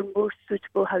plans for more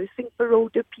suitable housing for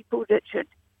older people, Richard?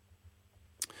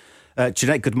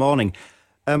 Jeanette, good morning.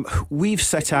 We've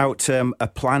set out a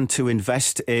plan to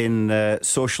invest in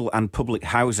social and public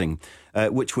housing,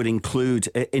 which would include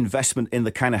investment in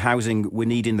the kind of housing we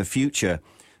need in the future.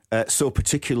 So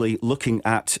particularly looking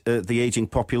at the ageing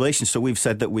population. So we've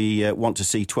said that we want to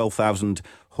see 12,000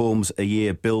 homes a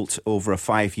year built over a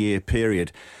 5-year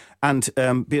period. And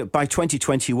by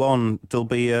 2021, there'll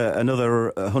be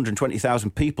another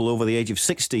 120,000 people over the age of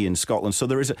 60 in Scotland. So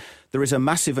there is a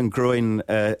massive and growing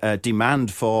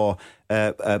demand for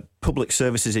public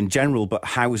services in general, but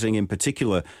housing in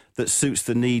particular, that suits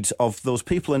the needs of those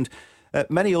people. And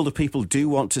many older people do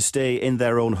want to stay in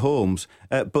their own homes,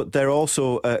 but there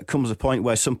also comes a point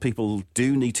where some people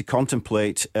do need to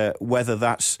contemplate whether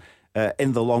that's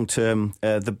in the long term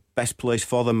the best place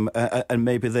for them, and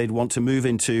maybe they'd want to move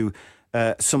into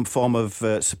some form of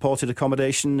supported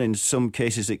accommodation. In some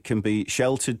cases it can be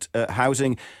sheltered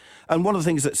housing. And one of the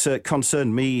things that's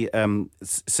concerned me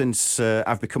since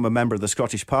I've become a member of the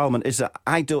Scottish Parliament is that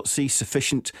I don't see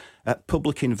sufficient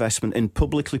public investment in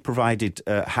publicly provided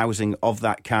housing of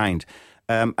that kind.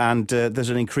 And there's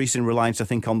an increasing reliance, I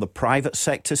think, on the private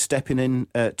sector stepping in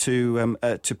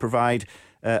to provide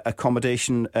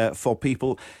accommodation for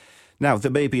people. Now,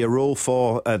 there may be a role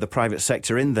for the private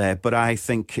sector in there, but I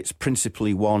think it's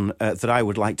principally one that I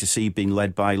would like to see being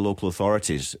led by local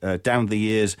authorities. Down the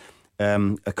years,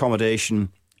 accommodation,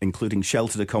 including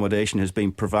sheltered accommodation, has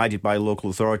been provided by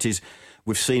local authorities.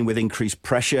 We've seen with increased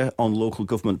pressure on local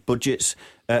government budgets,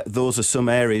 those are some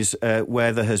areas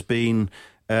where there have been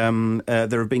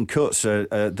cuts,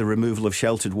 the removal of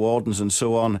sheltered wardens and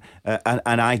so on,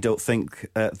 and I don't think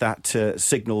that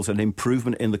signals an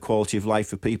improvement in the quality of life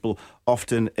for people.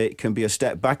 Often it can be a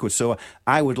step backwards. So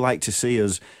I would like to see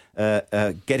us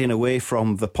getting away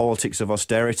from the politics of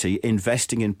austerity,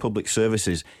 investing in public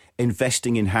services,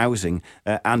 investing in housing,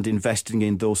 and investing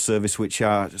in those services which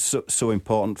are so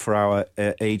important for our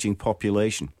ageing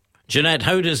population. Jeanette,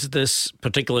 how does this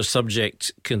particular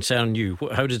subject concern you?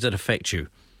 How does it affect you?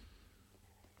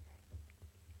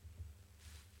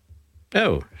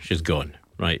 Oh, she's gone.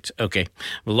 Right, OK.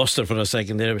 We lost her for a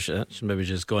second there. She's maybe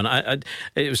just gone.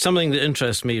 It was something that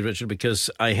interests me, Richard,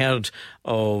 because I heard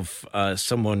of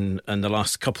someone in the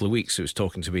last couple of weeks who was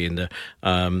talking to me, and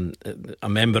a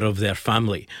member of their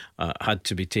family had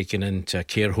to be taken into a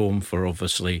care home for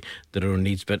obviously their own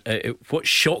needs. But what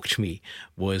shocked me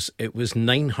was it was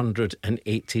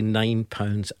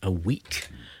 £989 a week.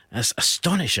 That's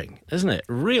astonishing, isn't it? It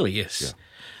really is. Yeah.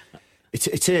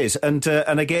 It is, and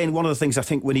again, one of the things I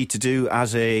think we need to do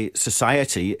as a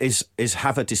society is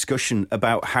have a discussion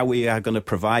about how we are going to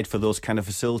provide for those kind of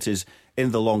facilities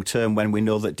in the long term when we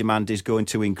know that demand is going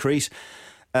to increase.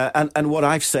 And what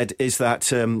I've said is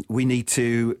that we need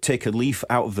to take a leaf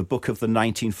out of the book of the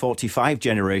 1945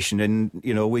 generation, and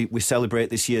we celebrate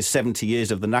this year 70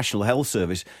 years of the National Health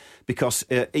Service. Because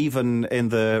even in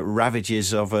the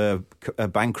ravages of a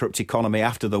bankrupt economy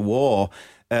after the war,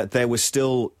 there were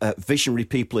still visionary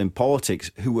people in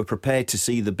politics who were prepared to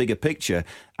see the bigger picture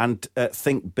and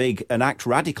think big and act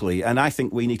radically. And I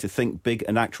think we need to think big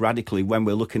and act radically when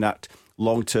we're looking at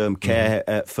long-term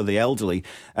care for the elderly.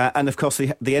 And of course,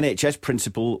 the NHS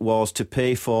principle was to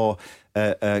pay for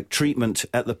treatment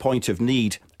at the point of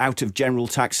need out of general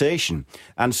taxation.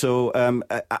 And so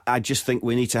I just think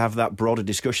we need to have that broader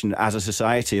discussion as a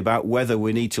society about whether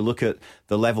we need to look at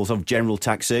the levels of general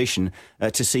taxation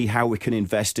to see how we can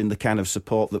invest in the kind of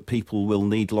support that people will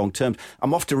need long term.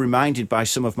 I'm often reminded by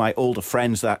some of my older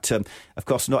friends that, of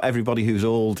course, not everybody who's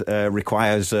old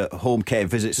requires home care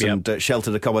visits and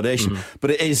sheltered accommodation, but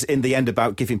it is in the end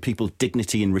about giving people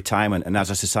dignity in retirement. And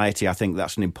as a society, I think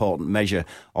that's an important measure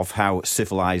of how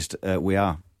civilised we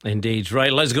are. Indeed.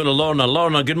 Right, let's go to Lorna.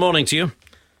 Lorna, good morning to you.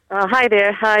 Hi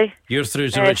there, hi. You're through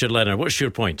to Richard Leonard. What's your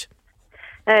point?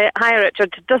 Hi,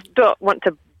 Richard. Just don't want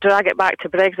to drag it back to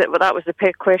Brexit, but that was the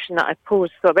question that I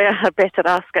posed, so I better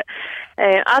ask it.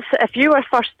 If you were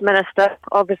First Minister,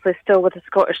 obviously still with the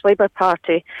Scottish Labour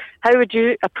Party, how would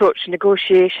you approach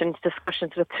negotiations,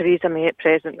 discussions with Theresa May at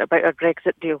present about her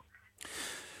Brexit deal?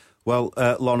 Well,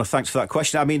 Lorna, thanks for that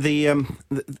question. I mean,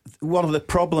 one of the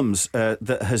problems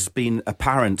that has been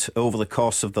apparent over the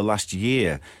course of the last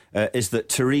year is that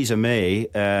Theresa May,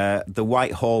 the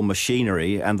Whitehall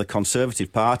machinery and the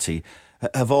Conservative Party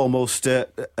have almost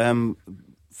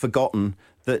forgotten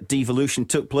that devolution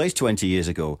took place 20 years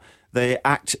ago. They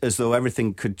act as though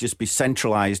everything could just be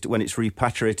centralised when it's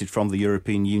repatriated from the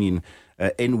European Union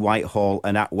in Whitehall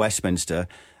and at Westminster.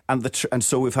 And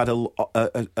so we've had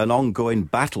an ongoing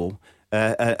battle,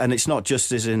 and it's not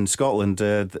just as in Scotland.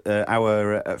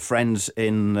 Our friends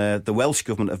in the Welsh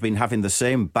government have been having the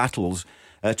same battles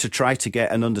to try to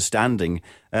get an understanding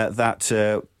that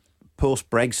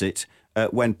post-Brexit,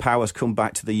 when powers come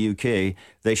back to the UK,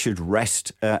 they should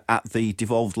rest at the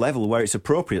devolved level where it's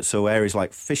appropriate. So areas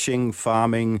like fishing,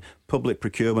 farming, public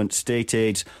procurement, state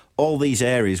aids, all these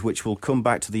areas which will come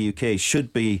back to the UK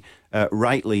should be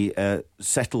rightly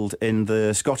settled in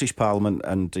the Scottish Parliament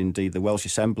and indeed the Welsh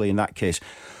Assembly in that case.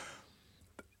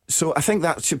 So I think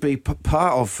that should be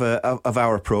part of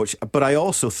our approach. But I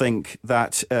also think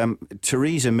that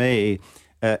Theresa May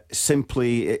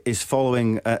simply is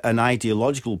following an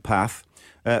ideological path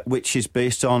which is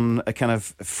based on a kind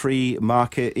of free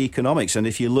market economics. And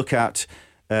if you look at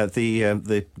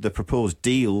the proposed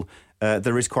deal,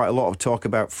 there is quite a lot of talk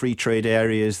about free trade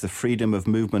areas, the freedom of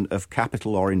movement of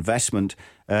capital or investment,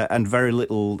 and very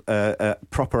little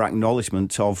proper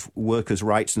acknowledgement of workers'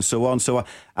 rights and so on. So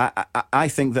I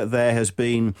think that there has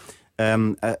been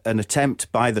an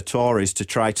attempt by the Tories to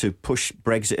try to push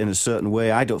Brexit in a certain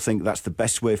way. I don't think that's the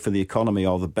best way for the economy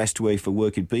or the best way for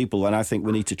working people, and I think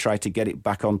we need to try to get it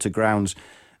back onto grounds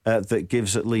that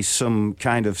gives at least some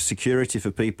kind of security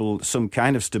for people, some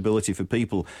kind of stability for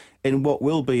people in what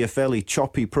will be a fairly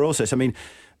choppy process. I mean,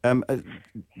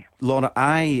 Lorna,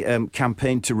 I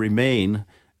campaigned to remain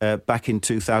back in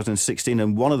 2016,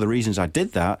 and one of the reasons I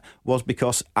did that was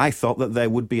because I thought that there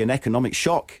would be an economic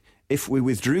shock if we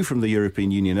withdrew from the European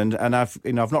Union, and I've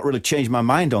not really changed my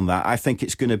mind on that. I think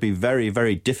it's going to be very,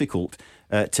 very difficult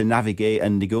to navigate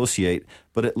and negotiate,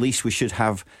 but at least we should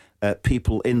have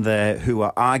people in there who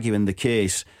are arguing the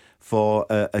case for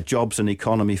a jobs and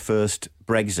economy first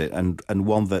Brexit, and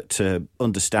one that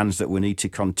understands that we need to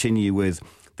continue with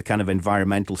the kind of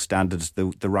environmental standards,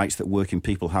 the rights that working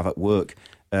people have at work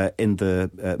in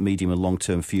the medium and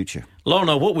long-term future.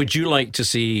 Lorna, what would you like to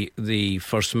see the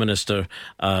First Minister,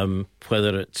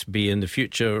 whether it be in the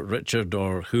future, Richard,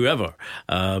 or whoever,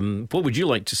 what would you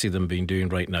like to see them being doing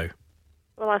right now?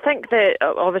 Well, I think that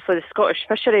obviously the Scottish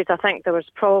fisheries, I think there was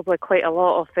probably quite a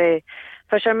lot of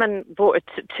fishermen voted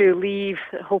to leave,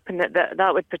 hoping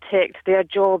that would protect their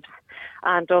jobs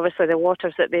and obviously the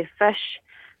waters that they fish.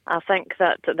 I think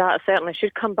that certainly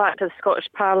should come back to the Scottish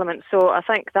Parliament. So I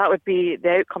think that would be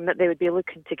the outcome that they would be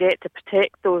looking to get to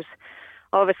protect those.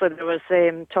 Obviously, there was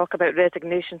talk about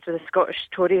resignations to the Scottish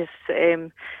Tories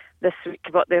this week,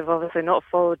 but they've obviously not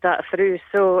followed that through.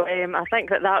 So I think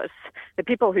that was the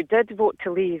people who did vote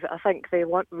to leave. I think they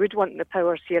would want the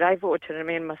powers here. I voted to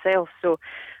remain myself. So,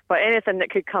 but anything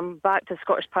that could come back to the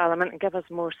Scottish Parliament and give us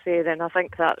more say, then I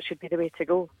think that should be the way to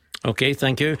go. Okay,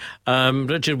 thank you.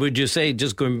 Richard, would you say,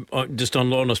 just on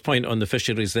Lorna's point on the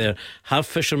fisheries there, have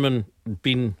fishermen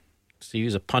been, to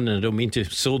use a pun and I don't mean to,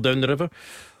 sold down the river?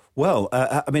 Well,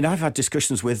 I mean, I've had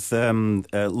discussions with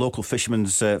local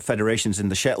fishermen's federations in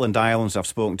the Shetland Islands. I've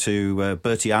spoken to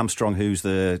Bertie Armstrong, who's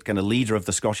the kind of leader of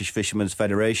the Scottish Fishermen's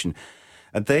Federation.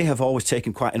 And they have always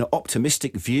taken quite an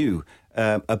optimistic view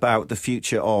about the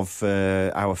future of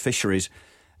our fisheries.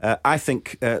 I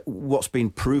think what's been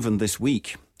proven this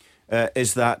week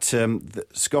is that the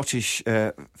Scottish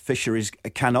fisheries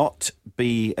cannot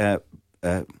be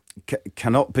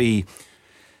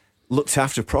looked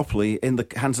after properly in the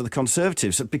hands of the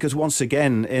Conservatives, because once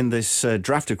again in this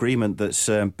draft agreement that's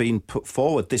been put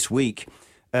forward this week,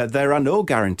 there are no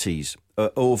guarantees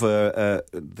over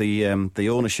the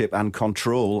ownership and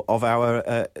control of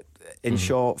our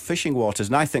inshore fishing waters,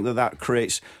 and I think that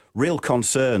creates real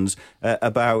concerns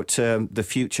about the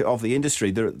future of the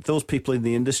industry. Those people in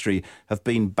the industry have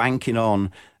been banking on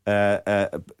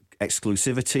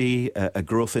exclusivity, a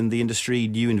growth in the industry,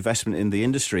 new investment in the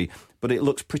industry, but it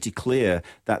looks pretty clear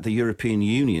that the European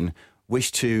Union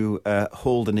wish to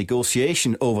hold a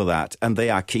negotiation over that, and they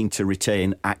are keen to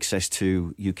retain access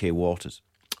to UK waters.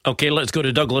 OK, let's go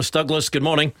to Douglas. Douglas, good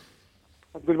morning.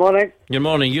 Good morning. Good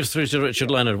morning. You're through to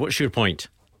Richard Leonard. What's your point?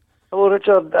 Hello,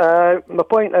 Richard. My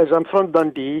point is I'm from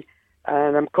Dundee,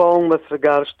 and I'm calling with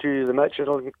regards to the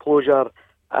Michelin closure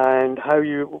and how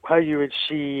you would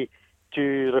see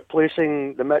to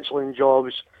replacing the Michelin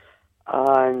jobs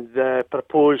and the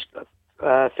proposed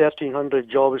 1,300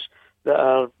 jobs that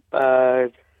are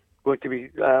going to be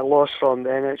lost from the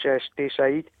NHS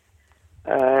Tayside.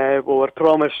 We were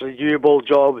promised renewable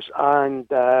jobs and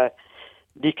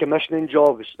decommissioning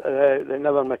jobs that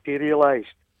never materialised.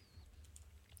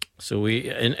 So we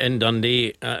in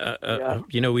Dundee,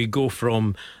 we go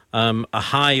from a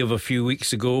high of a few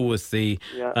weeks ago with the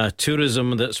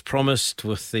tourism that's promised,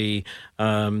 with the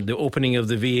opening of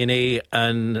the V&A,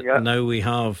 and now we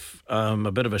have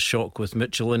a bit of a shock with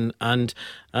Michelin, and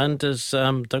as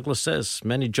Douglas says,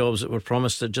 many jobs that were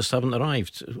promised that just haven't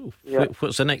arrived.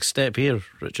 What's the next step here,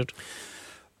 Richard?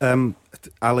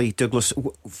 Ali, Douglas,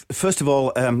 first of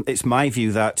all, it's my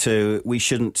view that we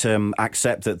shouldn't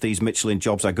accept that these Michelin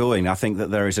jobs are going. I think that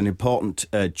there is an important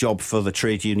job for the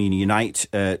Trade Union Unite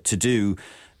to do,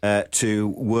 to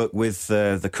work with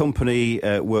the company,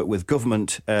 work with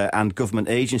government and government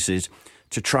agencies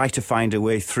to try to find a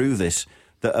way through this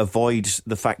that avoids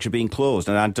the factory being closed.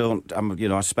 And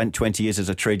I spent 20 years as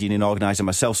a trade union organiser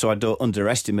myself, so I don't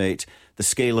underestimate the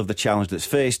scale of the challenge that's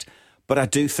faced. But I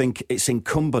do think it's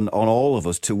incumbent on all of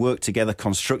us to work together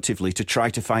constructively to try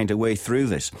to find a way through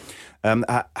this.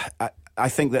 I I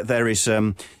think that there is,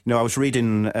 I was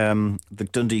reading the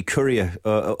Dundee Courier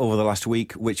over the last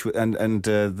week, and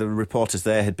the reporters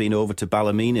there had been over to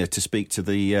Ballymena to speak to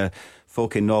the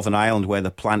folk in Northern Ireland where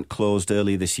the plant closed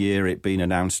earlier this year. It'd been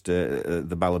announced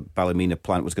the Ballymena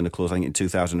plant was going to close, I think, in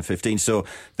 2015. So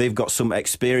they've got some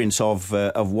experience of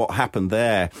what happened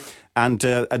there. And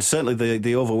certainly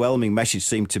the overwhelming message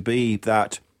seemed to be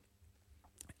that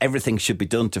everything should be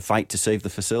done to fight to save the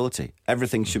facility.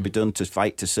 Everything should be done to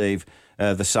fight to save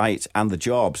the site and the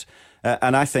jobs.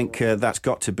 And I think that's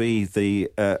got to be the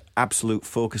absolute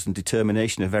focus and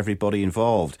determination of everybody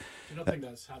involved. Do you not think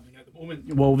that's happening at the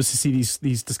moment? We'll obviously see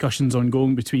these discussions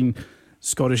ongoing between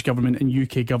Scottish Government and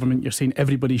UK Government. You're saying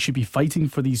everybody should be fighting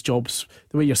for these jobs.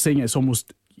 The way you're saying it, it's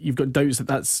almost, you've got doubts that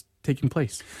that's taking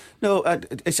place. No,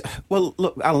 well,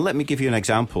 look, Alan, let me give you an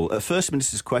example. At First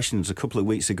Minister's Questions a couple of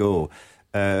weeks ago,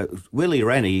 Willie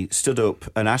Rennie stood up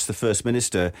and asked the First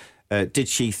Minister, did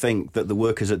she think that the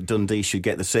workers at Dundee should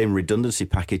get the same redundancy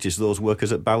package as those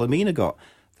workers at Ballymena got?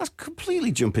 That's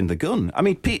completely jumping the gun. I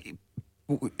mean,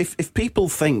 if people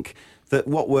think that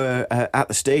what we're at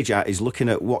the stage at is looking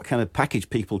at what kind of package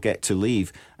people get to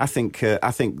leave, I think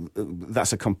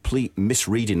that's a complete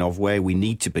misreading of where we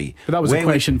need to be. But that was a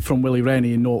question from Willie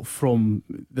Rennie, not from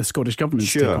the Scottish Government.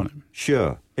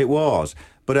 Sure, it was.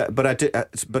 But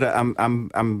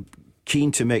I'm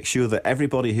keen to make sure that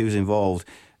everybody who's involved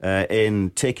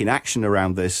in taking action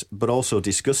around this, but also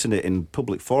discussing it in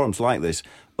public forums like this,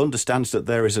 understands that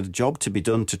there is a job to be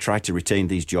done to try to retain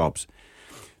these jobs.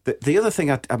 The other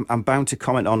thing I'm bound to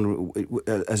comment on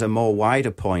as a more wider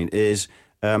point is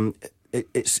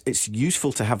it's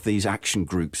useful to have these action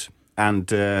groups.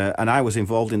 And I was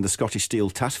involved in the Scottish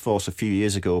Steel Task Force a few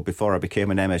years ago before I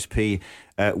became an MSP,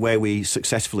 where we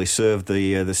successfully served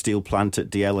the steel plant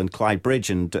at DL and Clyde Bridge,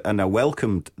 and I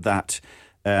welcomed that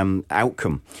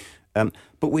outcome.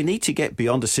 But we need to get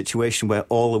beyond a situation where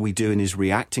all we doing is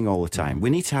reacting all the time.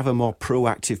 We need to have a more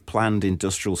proactive, planned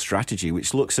industrial strategy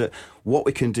which looks at what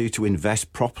we can do to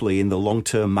invest properly in the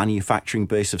long-term manufacturing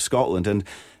base of Scotland. And,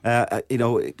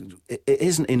 it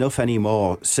isn't enough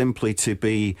anymore simply to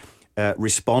be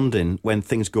responding when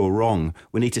things go wrong.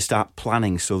 We need to start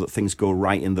planning so that things go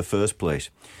right in the first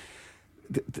place.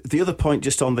 The other point,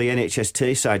 just on the NHS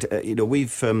Tayside,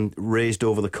 we've raised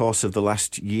over the course of the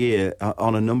last year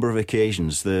on a number of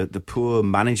occasions the poor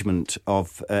management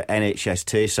of NHS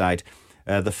Tayside,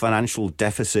 the financial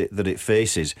deficit that it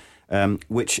faces,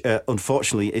 which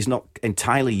unfortunately is not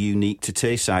entirely unique to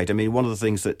Tayside. I mean, one of the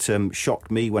things that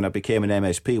shocked me when I became an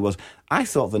MSP was I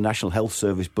thought the National Health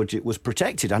Service budget was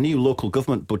protected. I knew local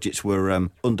government budgets were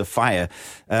under fire,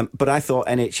 but I thought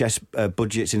NHS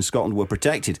budgets in Scotland were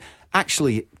protected.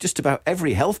 Actually, just about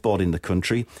every health board in the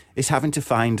country is having to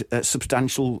find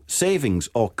substantial savings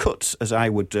or cuts, as I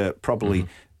would probably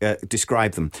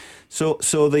describe them. So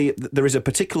there is a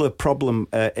particular problem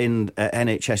in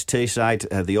NHS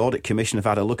Tayside. The Audit Commission have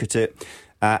had a look at it,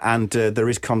 and there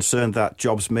is concern that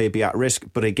jobs may be at risk.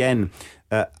 But again,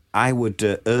 I would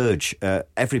urge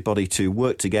everybody to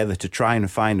work together to try and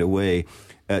find a way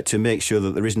to make sure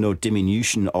that there is no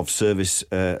diminution of service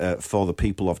for the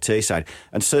people of Tayside.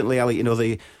 And certainly,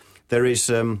 Ali, there is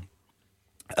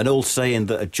an old saying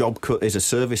that a job cut is a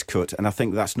service cut, and I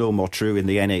think that's no more true in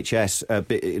the NHS.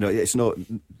 It's not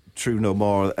true no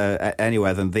more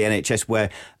anywhere than the NHS, where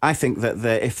I think that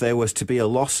if there was to be a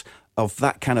loss of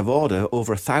that kind of order,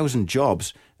 over 1,000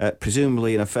 jobs,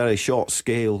 presumably in a fairly short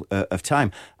scale of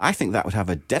time, I think that would have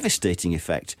a devastating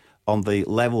effect on the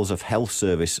levels of health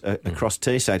service across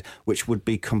Tayside, which would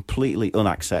be completely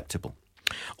unacceptable.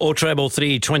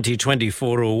 033 2020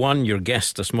 401. Your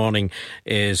guest this morning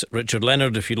is Richard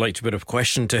Leonard. If you'd like to put a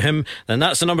question to him, then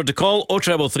that's the number to call.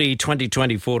 033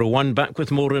 2020 401. Back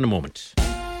with more in a moment.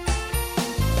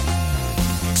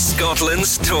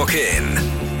 Scotland's Talkin',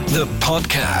 the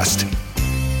podcast.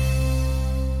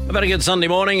 A very good Sunday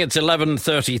morning. It's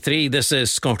 11:33. This is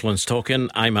Scotland's Talkin'.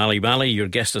 I'm Ali Bally. Your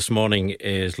guest this morning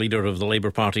is leader of the Labour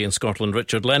Party in Scotland,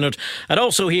 Richard Leonard. And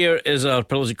also here is our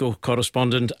political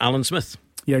correspondent, Alan Smith.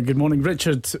 Yeah, good morning,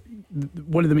 Richard.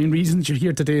 One of the main reasons you're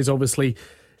here today is obviously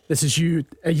this is you.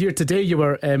 A year today you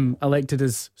were elected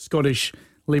as Scottish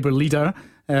Labour leader.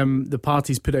 The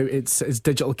party's put out its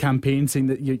digital campaign saying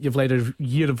that you've led a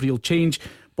year of real change.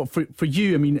 But for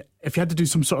you, I mean, if you had to do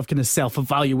some sort of kind of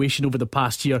self-evaluation over the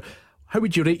past year, how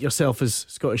would you rate yourself as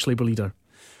Scottish Labour leader?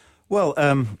 Well,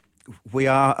 we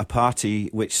are a party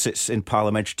which sits in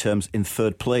parliamentary terms in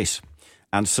third place.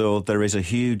 And so there is a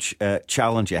huge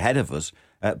challenge ahead of us,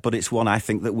 but it's one I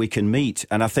think that we can meet.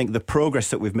 And I think the progress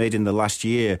that we've made in the last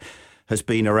year has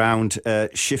been around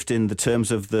shifting the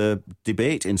terms of the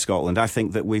debate in Scotland. I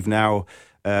think that we've now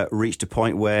reached a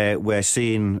point where we're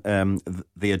seeing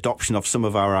the adoption of some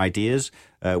of our ideas,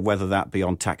 whether that be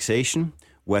on taxation,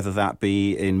 whether that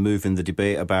be in moving the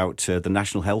debate about the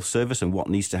National Health Service and what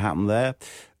needs to happen there,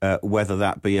 whether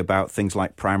that be about things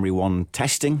like primary one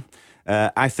testing.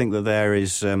 I think that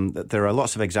there are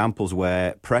lots of examples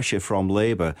where pressure from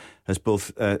Labour has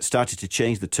both started to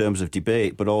change the terms of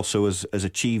debate, but also has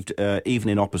achieved, even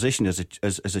in opposition,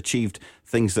 has achieved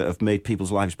things that have made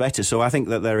people's lives better. So I think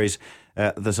that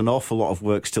there's an awful lot of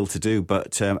work still to do,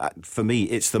 but for me,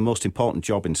 it's the most important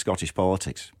job in Scottish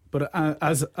politics. But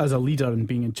as a leader and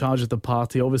being in charge of the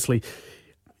party, obviously,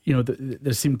 you know,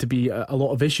 there seemed to be a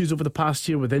lot of issues over the past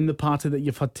year within the party that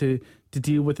you've had to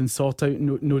deal with and sort out.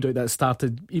 No doubt that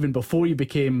started even before you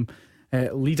became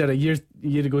leader a year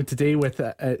ago today with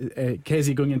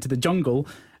Kessie going into the jungle.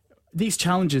 These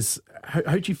challenges,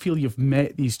 how do you feel you've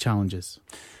met these challenges?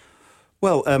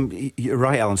 Well, you're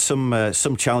right, Alan.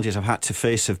 Some challenges I've had to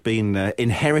face have been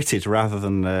inherited rather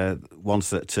than ones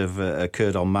that have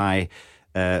occurred on my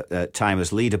time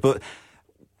as leader. But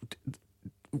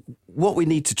what we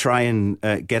need to try and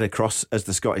get across as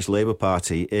the Scottish Labour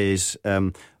Party is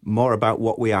more about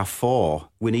what we are for.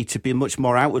 We need to be much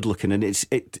more outward looking, and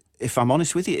if I'm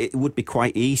honest with you, it would be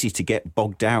quite easy to get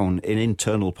bogged down in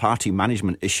internal party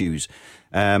management issues.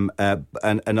 And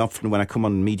often when I come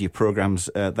on media programmes,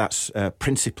 that's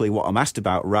principally what I'm asked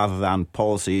about rather than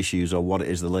policy issues or what it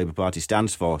is the Labour Party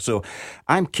stands for. So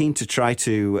I'm keen to try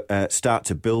to start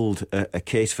to build a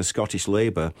case for Scottish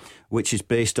Labour which is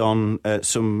based on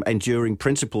some enduring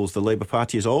principles the Labour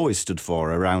Party has always stood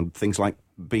for around things like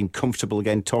being comfortable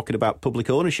again talking about public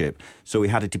ownership. So we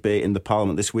had a debate in the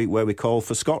Parliament this week where we called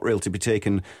for ScotRail to be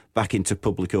taken back into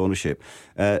public ownership,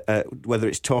 whether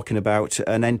it's talking about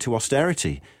an end to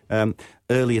austerity.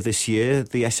 Earlier this year,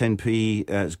 the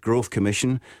SNP Growth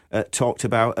Commission talked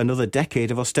about another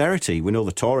decade of austerity. We know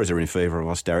the Tories are in favour of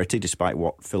austerity, despite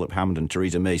what Philip Hammond and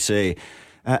Theresa May say.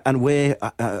 And we're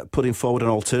putting forward an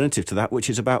alternative to that, which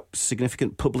is about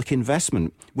significant public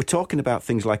investment. We're talking about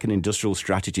things like an industrial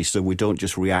strategy, so we don't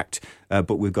just react,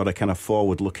 but we've got a kind of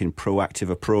forward-looking, proactive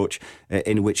approach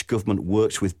in which government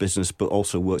works with business, but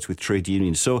also works with trade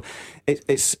unions. So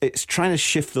it's trying to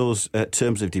shift those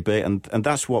terms of debate, and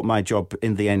that's what my job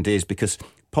in the end is, because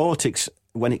politics,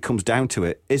 when it comes down to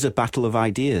it, is a battle of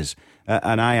ideas.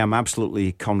 And I am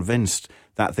absolutely convinced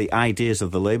that the ideas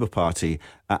of the Labour Party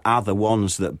are the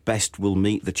ones that best will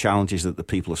meet the challenges that the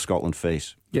people of Scotland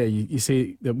face. Yeah, you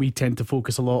say that we tend to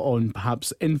focus a lot on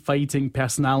perhaps infighting,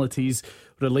 personalities,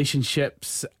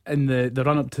 relationships. In the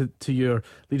run-up to your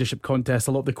leadership contest,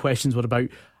 a lot of the questions were about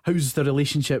how's the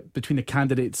relationship between the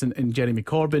candidates and Jeremy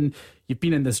Corbyn. You've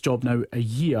been in this job now a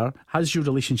year. Has your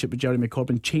relationship with Jeremy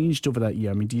Corbyn changed over that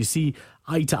year? I mean, do you see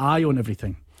eye to eye on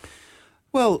everything?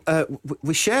 Well,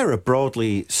 we share a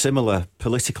broadly similar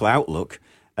political outlook.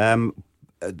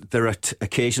 There are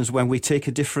occasions when we take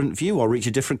a different view or reach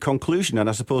a different conclusion. And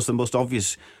I suppose the most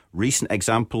obvious recent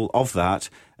example of that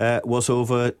was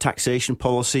over taxation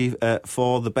policy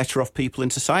for the better off people in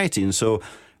society. And so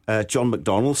John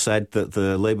McDonnell said that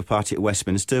the Labour Party at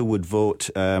Westminster would vote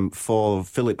for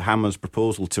Philip Hammond's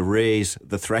proposal to raise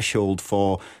the threshold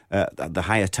for the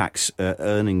higher tax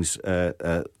earnings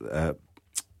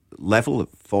level of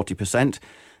 40%.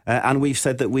 And we've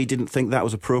said that we didn't think that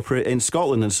was appropriate in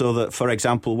Scotland. And so that, for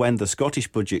example, when the Scottish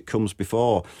budget comes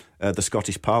before the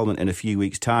Scottish Parliament in a few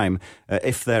weeks' time,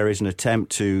 if there is an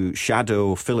attempt to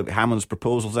shadow Philip Hammond's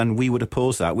proposals, then we would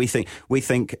oppose that. We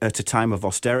think at a time of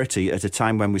austerity, at a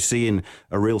time when we're seeing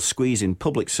a real squeeze in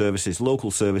public services, local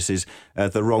services,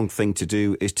 the wrong thing to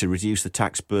do is to reduce the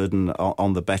tax burden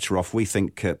on the better off. We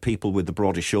think people with the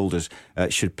broader shoulders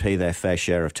should pay their fair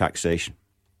share of taxation.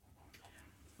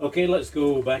 OK, let's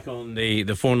go back on the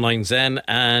phone lines then.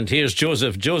 And here's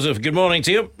Joseph. Joseph, good morning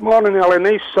to you. Morning, Alan.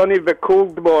 Nice, sunny but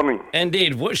cold morning.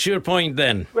 Indeed. What's your point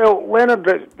then? Well, Leonard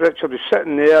Richard is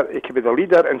sitting there. He could be the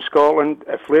leader in Scotland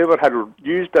if Labour had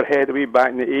used their head away back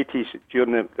in the 80s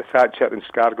during the Thatcher and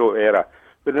Scargill era.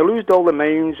 When they lost all the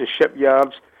mines, the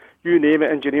shipyards, you name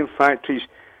it, engineering factories,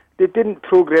 they didn't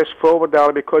progress forward,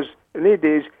 Alan, because in those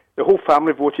days, the whole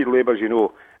family voted Labour, as you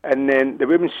know. And then the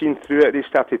women seen through it, they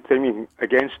started thinking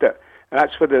against it. And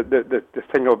that's where the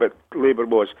thing about Labour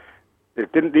was. They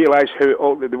didn't realise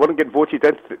how they weren't getting voted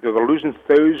in. They were losing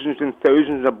thousands and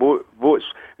thousands of votes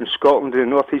in Scotland and the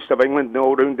north east of England and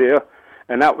all around there.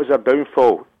 And that was their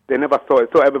downfall. They never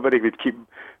thought everybody would keep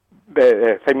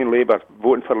thinking Labour,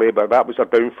 voting for Labour. That was their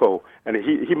downfall. And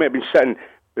he might have been sitting,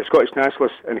 the Scottish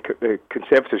Nationalists and the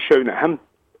Conservatives shouting at him.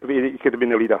 He could have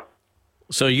been the leader.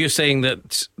 So you're saying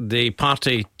that the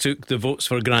party took the votes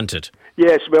for granted?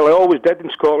 Yes, well, I always did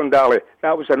in Scotland, Ali.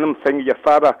 That was another thing. Your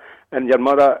father and your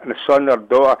mother and the son or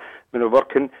daughter, when they were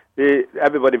working,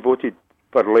 everybody voted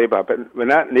for Labour. But when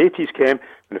that in the 80s came,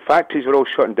 when the factories were all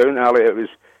shutting down, Ali, it was,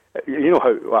 you know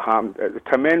what happened.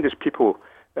 Tremendous people,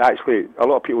 actually, a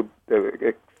lot of people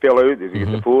fell out, they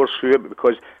got divorced through it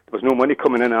because there was no money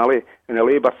coming in, Ali. And the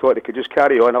Labour thought they could just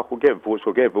carry on, we'll get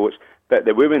votes. But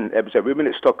the women, it was the women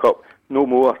that stuck up, no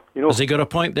more. You know. Has he got a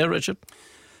point there, Richard?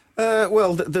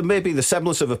 Well, there may be the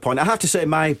semblance of a point. I have to say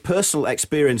my personal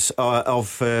experience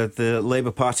of the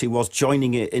Labour Party was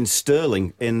joining it in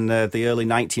Stirling in the early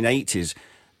 1980s.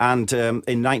 And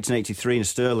in 1983 in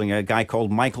Stirling, a guy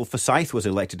called Michael Forsyth was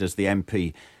elected as the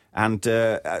MP. And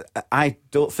I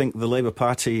don't think the Labour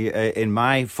Party in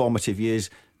my formative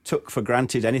years took for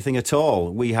granted anything at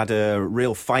all. We had a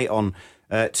real fight on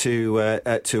to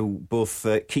both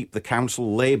keep the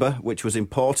council Labour, which was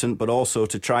important, but also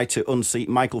to try to unseat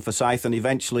Michael Forsyth. And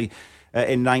eventually,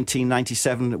 in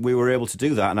 1997, we were able to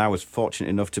do that. And I was fortunate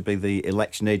enough to be the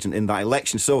election agent in that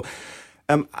election. So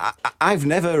I've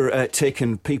never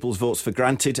taken people's votes for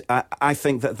granted. I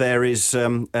think that there is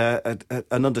an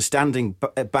understanding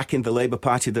back in the Labour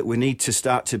Party that we need to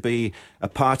start to be a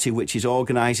party which is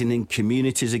organising in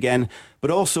communities again, but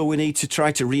also we need to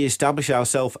try to re-establish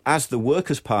ourselves as the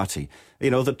Workers' Party.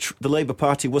 You know, the Labour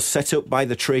Party was set up by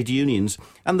the trade unions,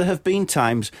 and there have been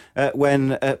times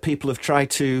when people have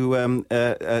tried to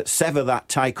sever that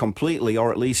tie completely,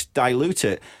 or at least dilute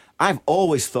it. I've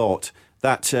always thought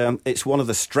that it's one of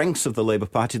the strengths of the Labour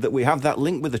Party that we have that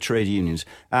link with the trade unions.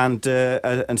 And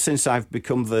since I've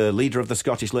become the leader of the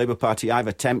Scottish Labour Party, I've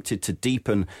attempted to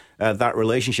deepen that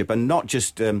relationship, and not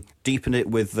just deepen it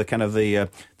with the kind of the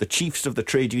chiefs of the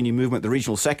trade union movement, the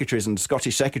regional secretaries and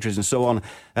Scottish secretaries and so on.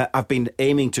 I've been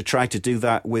aiming to try to do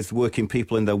that with working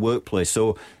people in their workplace.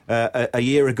 So a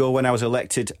year ago when I was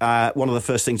elected, one of the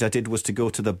first things I did was to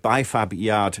go to the Bifab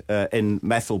yard in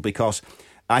Methil, because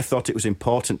I thought it was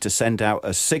important to send out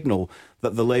a signal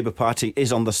that the Labour Party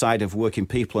is on the side of working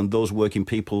people, and those working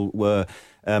people were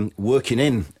working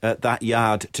in at that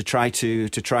yard to try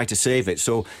to save it.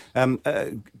 So,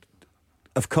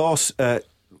 of course,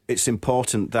 it's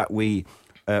important that we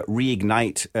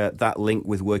reignite that link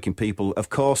with working people. Of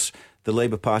course, the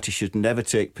Labour Party should never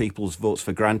take people's votes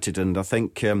for granted, and I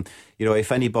think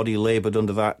if anybody laboured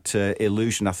under that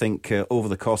illusion, I think over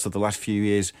the course of the last few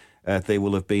years, they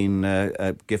will have been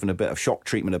given a bit of shock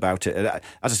treatment about it.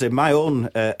 As I said, my own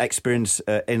experience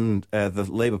in the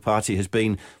Labour Party has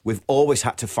been we've always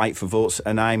had to fight for votes,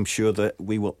 and I'm sure that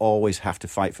we will always have to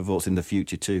fight for votes in the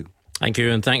future too. Thank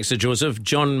you, and thanks to Joseph.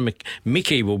 John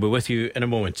Mickey will be with you in a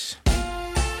moment.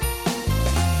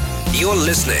 You're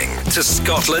listening to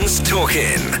Scotland's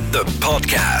Talkin', the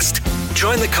podcast.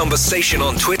 Join the conversation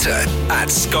on Twitter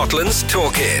at Scotland's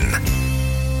Talkin'.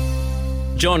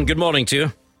 John, good morning to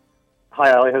you.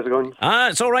 Hi, Ali. How's it going?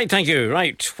 It's all right, thank you.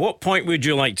 Right, what point would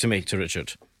you like to make to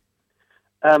Richard?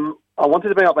 I wanted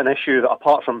to bring up an issue that,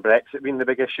 apart from Brexit being the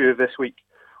big issue this week,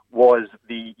 was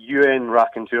the UN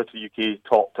Raconteur to the UK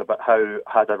talked about how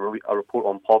had a report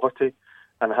on poverty,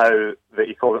 and how that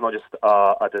he called it not just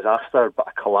a disaster but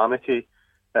a calamity,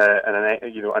 and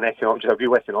an economic, a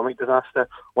real economic disaster.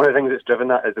 One of the things that's driven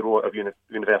that is the role of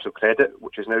universal credit,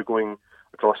 which is now going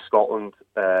across Scotland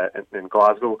in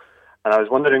Glasgow. And I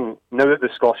was wondering, now that the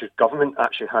Scottish Government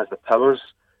actually has the powers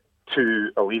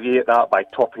to alleviate that by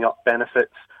topping up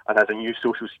benefits and has a new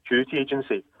social security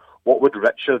agency, what would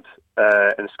Richard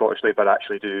and Scottish Labour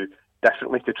actually do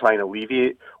differently to try and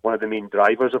alleviate one of the main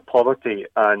drivers of poverty?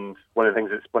 And one of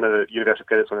the universal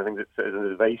credits, one of the things that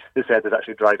Citizens Advice has said is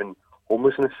actually driving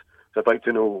homelessness. So I'd like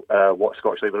to know what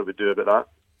Scottish Labour would do about that.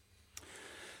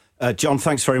 John,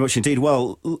 thanks very much indeed.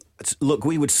 Well, look,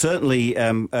 we would certainly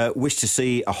wish to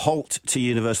see a halt to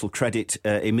universal credit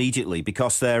immediately,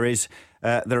 because there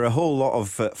are a whole lot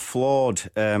of flawed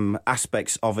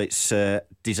aspects of its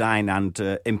design and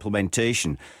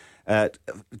implementation.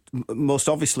 Most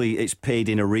obviously, it's paid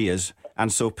in arrears,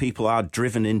 and so people are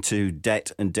driven into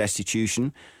debt and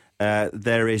destitution.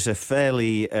 There is a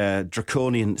fairly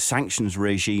draconian sanctions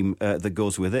regime that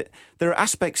goes with it. There are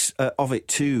aspects of it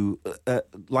too,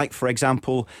 like, for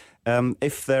example,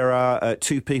 if there are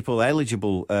two people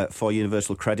eligible for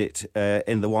universal credit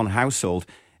in the one household,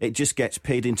 it just gets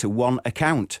paid into one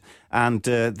account. And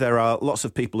there are lots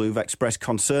of people who've expressed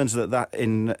concerns that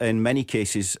in many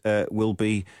cases will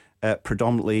be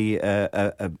predominantly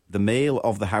the male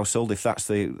of the household, if that's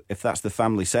the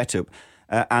family setup.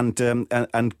 And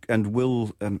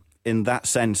will, in that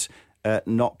sense,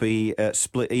 not be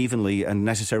split evenly and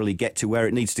necessarily get to where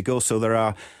it needs to go. So there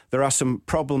are some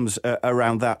problems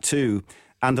around that too.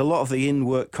 And a lot of the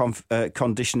in-work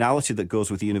conditionality that goes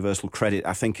with universal credit,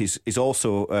 I think, is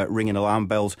also ringing alarm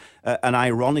bells. And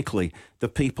ironically, the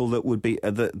people that would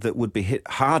be hit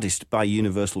hardest by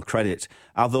universal credit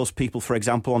are those people, for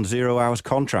example, on 0 hours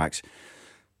contracts.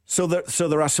 So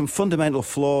there are some fundamental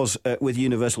flaws with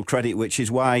universal credit, which is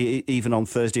why even on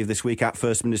Thursday of this week at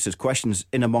First Minister's Questions,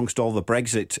 in amongst all the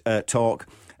Brexit talk,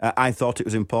 I thought it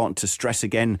was important to stress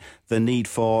again the need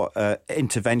for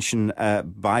intervention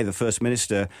by the First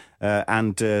Minister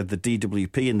and the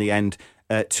DWP in the end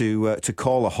to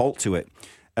call a halt to it.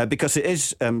 Because it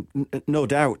is no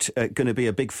doubt going to be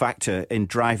a big factor in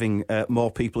driving more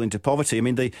people into poverty. I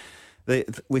mean,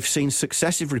 we've seen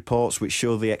successive reports which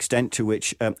show the extent to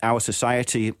which our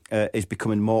society is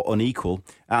becoming more unequal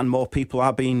and more people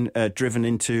are being driven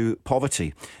into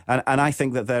poverty. And I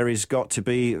think that there has got to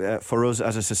be, for us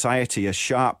as a society, a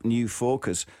sharp new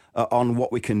focus on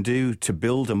what we can do to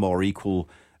build a more equal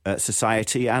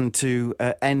society and to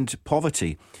end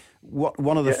poverty.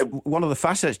 One of the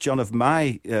facets, John, of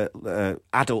my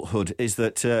adulthood is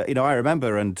that I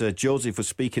remember, and Joseph was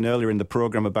speaking earlier in the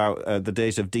programme about the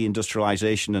days of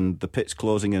deindustrialisation and the pits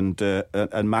closing and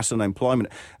mass unemployment,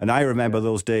 and I remember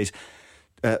those days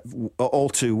all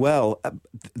too well.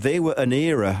 They were an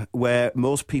era where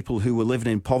most people who were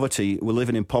living in poverty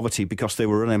because they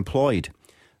were unemployed.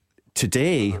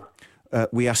 Today,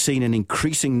 we are seeing an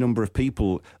increasing number of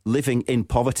people living in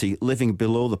poverty, living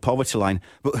below the poverty line,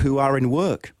 but who are in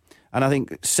work. And I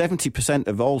think 70%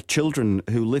 of all children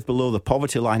who live below the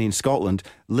poverty line in Scotland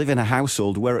live in a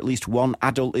household where at least one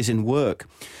adult is in work.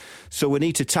 So we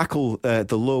need to tackle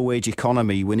the low-wage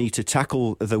economy. We need to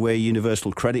tackle the way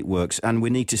universal credit works. And we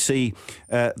need to see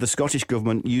the Scottish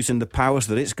Government using the powers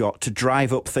that it's got to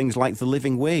drive up things like the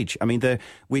living wage. I mean,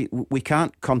 we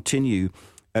can't continue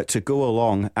to go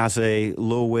along as a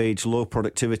low-wage,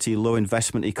 low-productivity,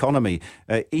 low-investment economy.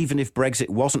 Even if Brexit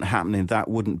wasn't happening, that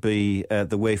wouldn't be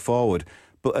the way forward.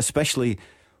 But especially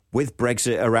with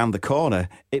Brexit around the corner,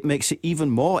 it makes it even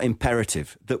more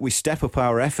imperative that we step up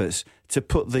our efforts to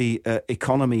put the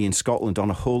economy in Scotland on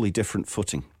a wholly different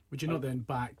footing. Would you not then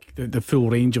back the full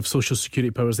range of social security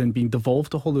powers then being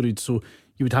devolved to Holyrood so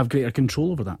you would have greater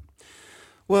control over that?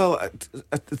 Well,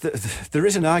 there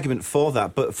is an argument for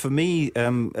that, but for me,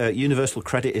 universal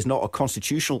credit is not a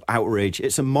constitutional outrage;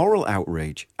 it's a moral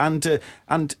outrage. And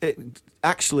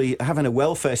actually, having a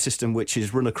welfare system which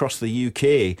is run across the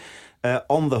UK,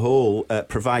 on the whole,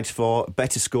 provides for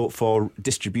better scope for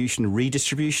distribution,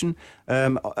 redistribution,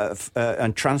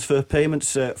 and transfer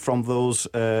payments from those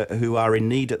who are in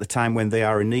need at the time when they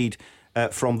are in need.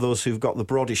 From those who've got the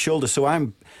broadest shoulder. So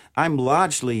I'm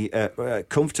largely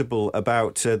comfortable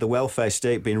about the welfare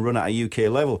state being run at a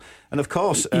UK level. And of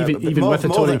course, even with the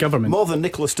Tory government. More than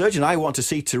Nicola Sturgeon, I want to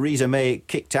see Theresa May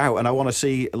kicked out, and I want to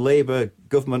see Labour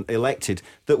government elected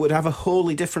that would have a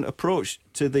wholly different approach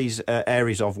to these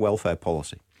areas of welfare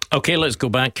policy. OK, let's go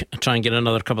back and try and get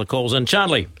another couple of calls in.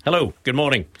 Charlie, hello, good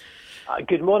morning.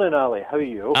 Good morning, Ali. How are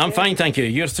you? Okay? I'm fine, thank you.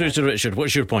 You're through to Richard.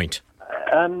 What's your point?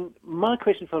 My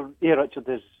question for Richard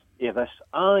is this: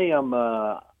 I'm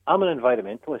an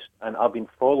environmentalist, and I've been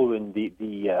following the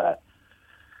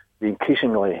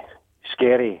increasingly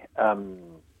scary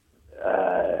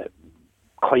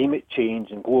climate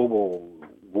change and global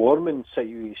warming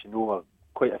situation over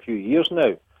quite a few years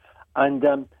now. And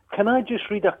can I just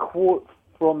read a quote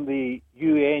from the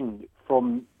UN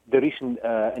from the recent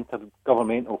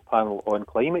Intergovernmental Panel on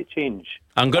Climate Change?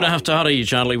 I'm going to have to hurry you,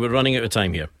 Charlie. We're running out of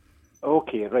time here.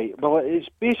 Okay, right. Well, it's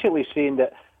basically saying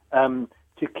that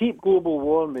to keep global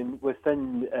warming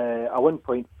within a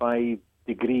 1.5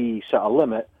 degree sort of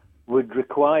limit would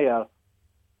require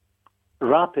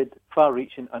rapid,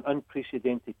 far-reaching and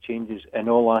unprecedented changes in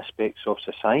all aspects of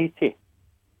society.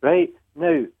 Right?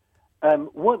 Now,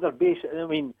 what they're basically... I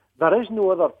mean, there is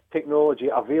no other technology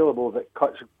available that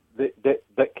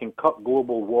can cut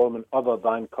global warming other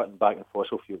than cutting back on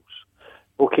fossil fuels.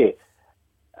 Okay.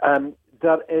 I've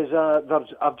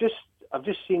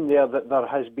just seen there that there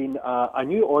has been a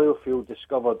new oil field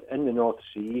discovered in the North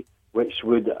Sea, which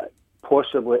would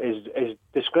possibly is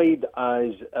described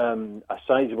as a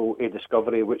sizable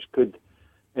discovery, which could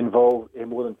involve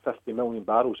more than 50 million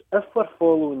barrels. If we're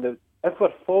following the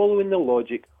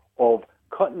logic of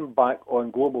cutting back on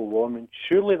global warming,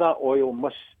 surely that oil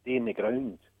must stay in the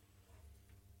ground.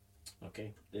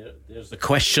 Okay, there's the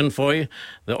question for you.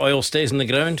 The oil stays in the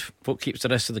ground. What keeps the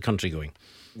rest of the country going?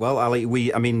 Well, Ali,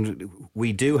 we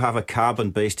do have a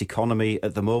carbon-based economy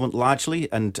at the moment, largely,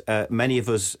 and many of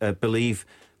us believe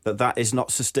that is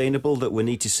not sustainable, that we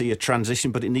need to see a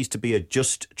transition, but it needs to be a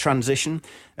just transition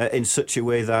in such a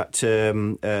way that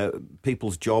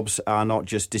people's jobs are not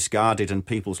just discarded and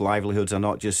people's livelihoods are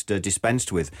not just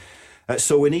dispensed with.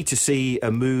 So we need to see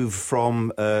a move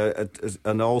from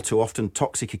an all too often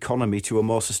toxic economy to a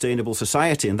more sustainable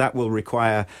society, and that will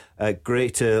require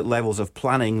greater levels of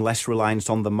planning, less reliance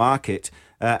on the market,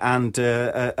 and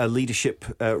a leadership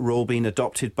role being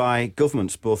adopted by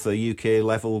governments, both a UK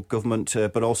level government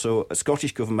but also a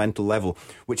Scottish governmental level,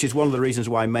 which is one of the reasons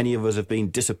why many of us have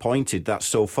been disappointed that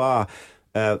so far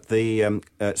the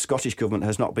Scottish Government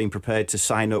has not been prepared to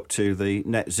sign up to the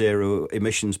net zero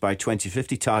emissions by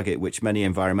 2050 target, which many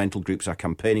environmental groups are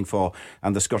campaigning for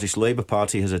and the Scottish Labour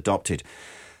Party has adopted.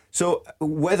 So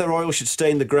whether oil should stay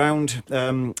in the ground,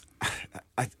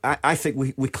 I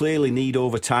think we clearly need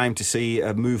over time to see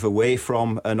a move away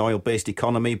from an oil-based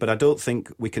economy, but I don't think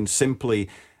we can simply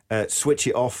switch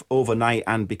it off overnight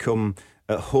and become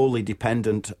wholly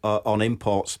dependent on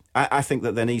imports. I think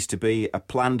that there needs to be a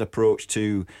planned approach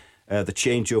to the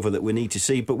changeover that we need to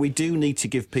see, but we do need to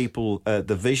give people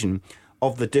the vision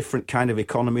of the different kind of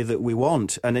economy that we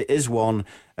want, and it is one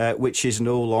which is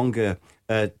no longer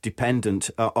dependent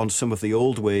on some of the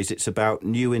old ways. It's about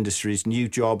new industries, new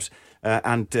jobs,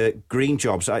 and green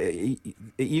jobs. It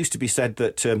used to be said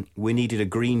that we needed a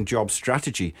green job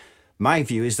strategy. My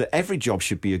view is that every job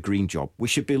should be a green job. We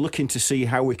should be looking to see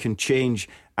how we can change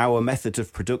our methods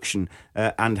of production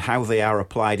and how they are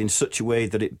applied in such a way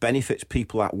that it benefits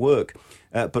people at work,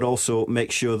 but also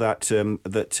make sure that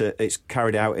it's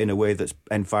carried out in a way that's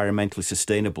environmentally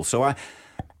sustainable. So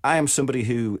I am somebody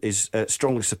who is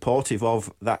strongly supportive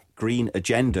of that green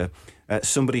agenda,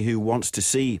 somebody who wants to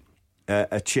see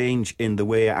a change in the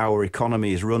way our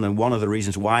economy is run. And one of the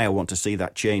reasons why I want to see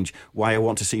that change, why I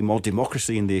want to see more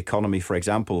democracy in the economy, for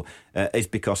example, is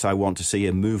because I want to see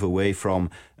a move away from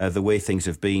the way things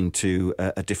have been to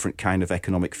a different kind of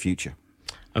economic future.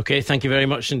 OK, thank you very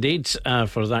much indeed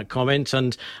for that comment.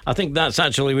 And I think that's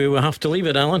actually where we'll have to leave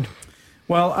it, Alan.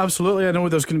 Well, absolutely. I know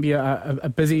there's going to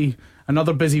be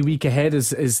another busy week ahead as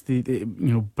the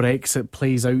Brexit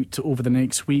plays out over the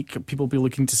next week. People will be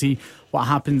looking to see what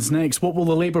happens next. What will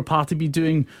the Labour Party be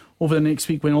doing over the next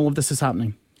week when all of this is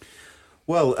happening?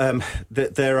 Well,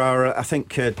 there are, I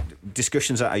think,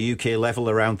 discussions at a UK level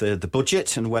around the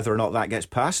budget and whether or not that gets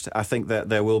passed. I think that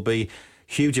there will be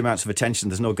huge amounts of attention,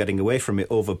 there's no getting away from it,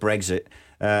 over Brexit.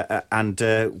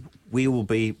 And we will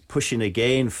be pushing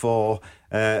again for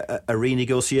a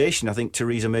renegotiation. I think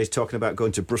Theresa May is talking about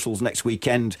going to Brussels next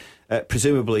weekend,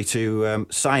 presumably to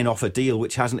sign off a deal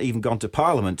which hasn't even gone to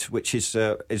Parliament, which is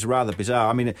rather bizarre.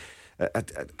 I mean,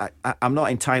 I'm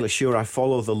not entirely sure I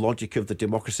follow the logic of the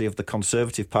democracy of the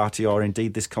Conservative Party or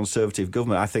indeed this Conservative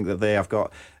government. I think that they have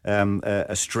got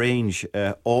a strange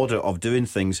order of doing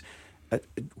things.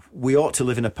 We ought to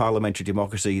live in a parliamentary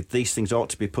democracy. These things ought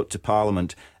to be put to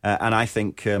Parliament. And I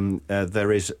think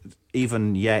there is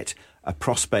even yet a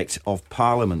prospect of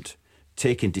Parliament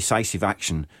taking decisive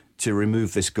action to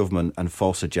remove this government and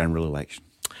force a general election.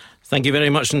 Thank you very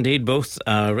much indeed, both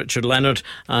Richard Leonard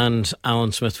and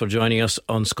Alan Smith, for joining us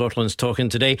on Scotland's Talking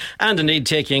today, and indeed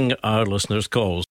taking our listeners' calls.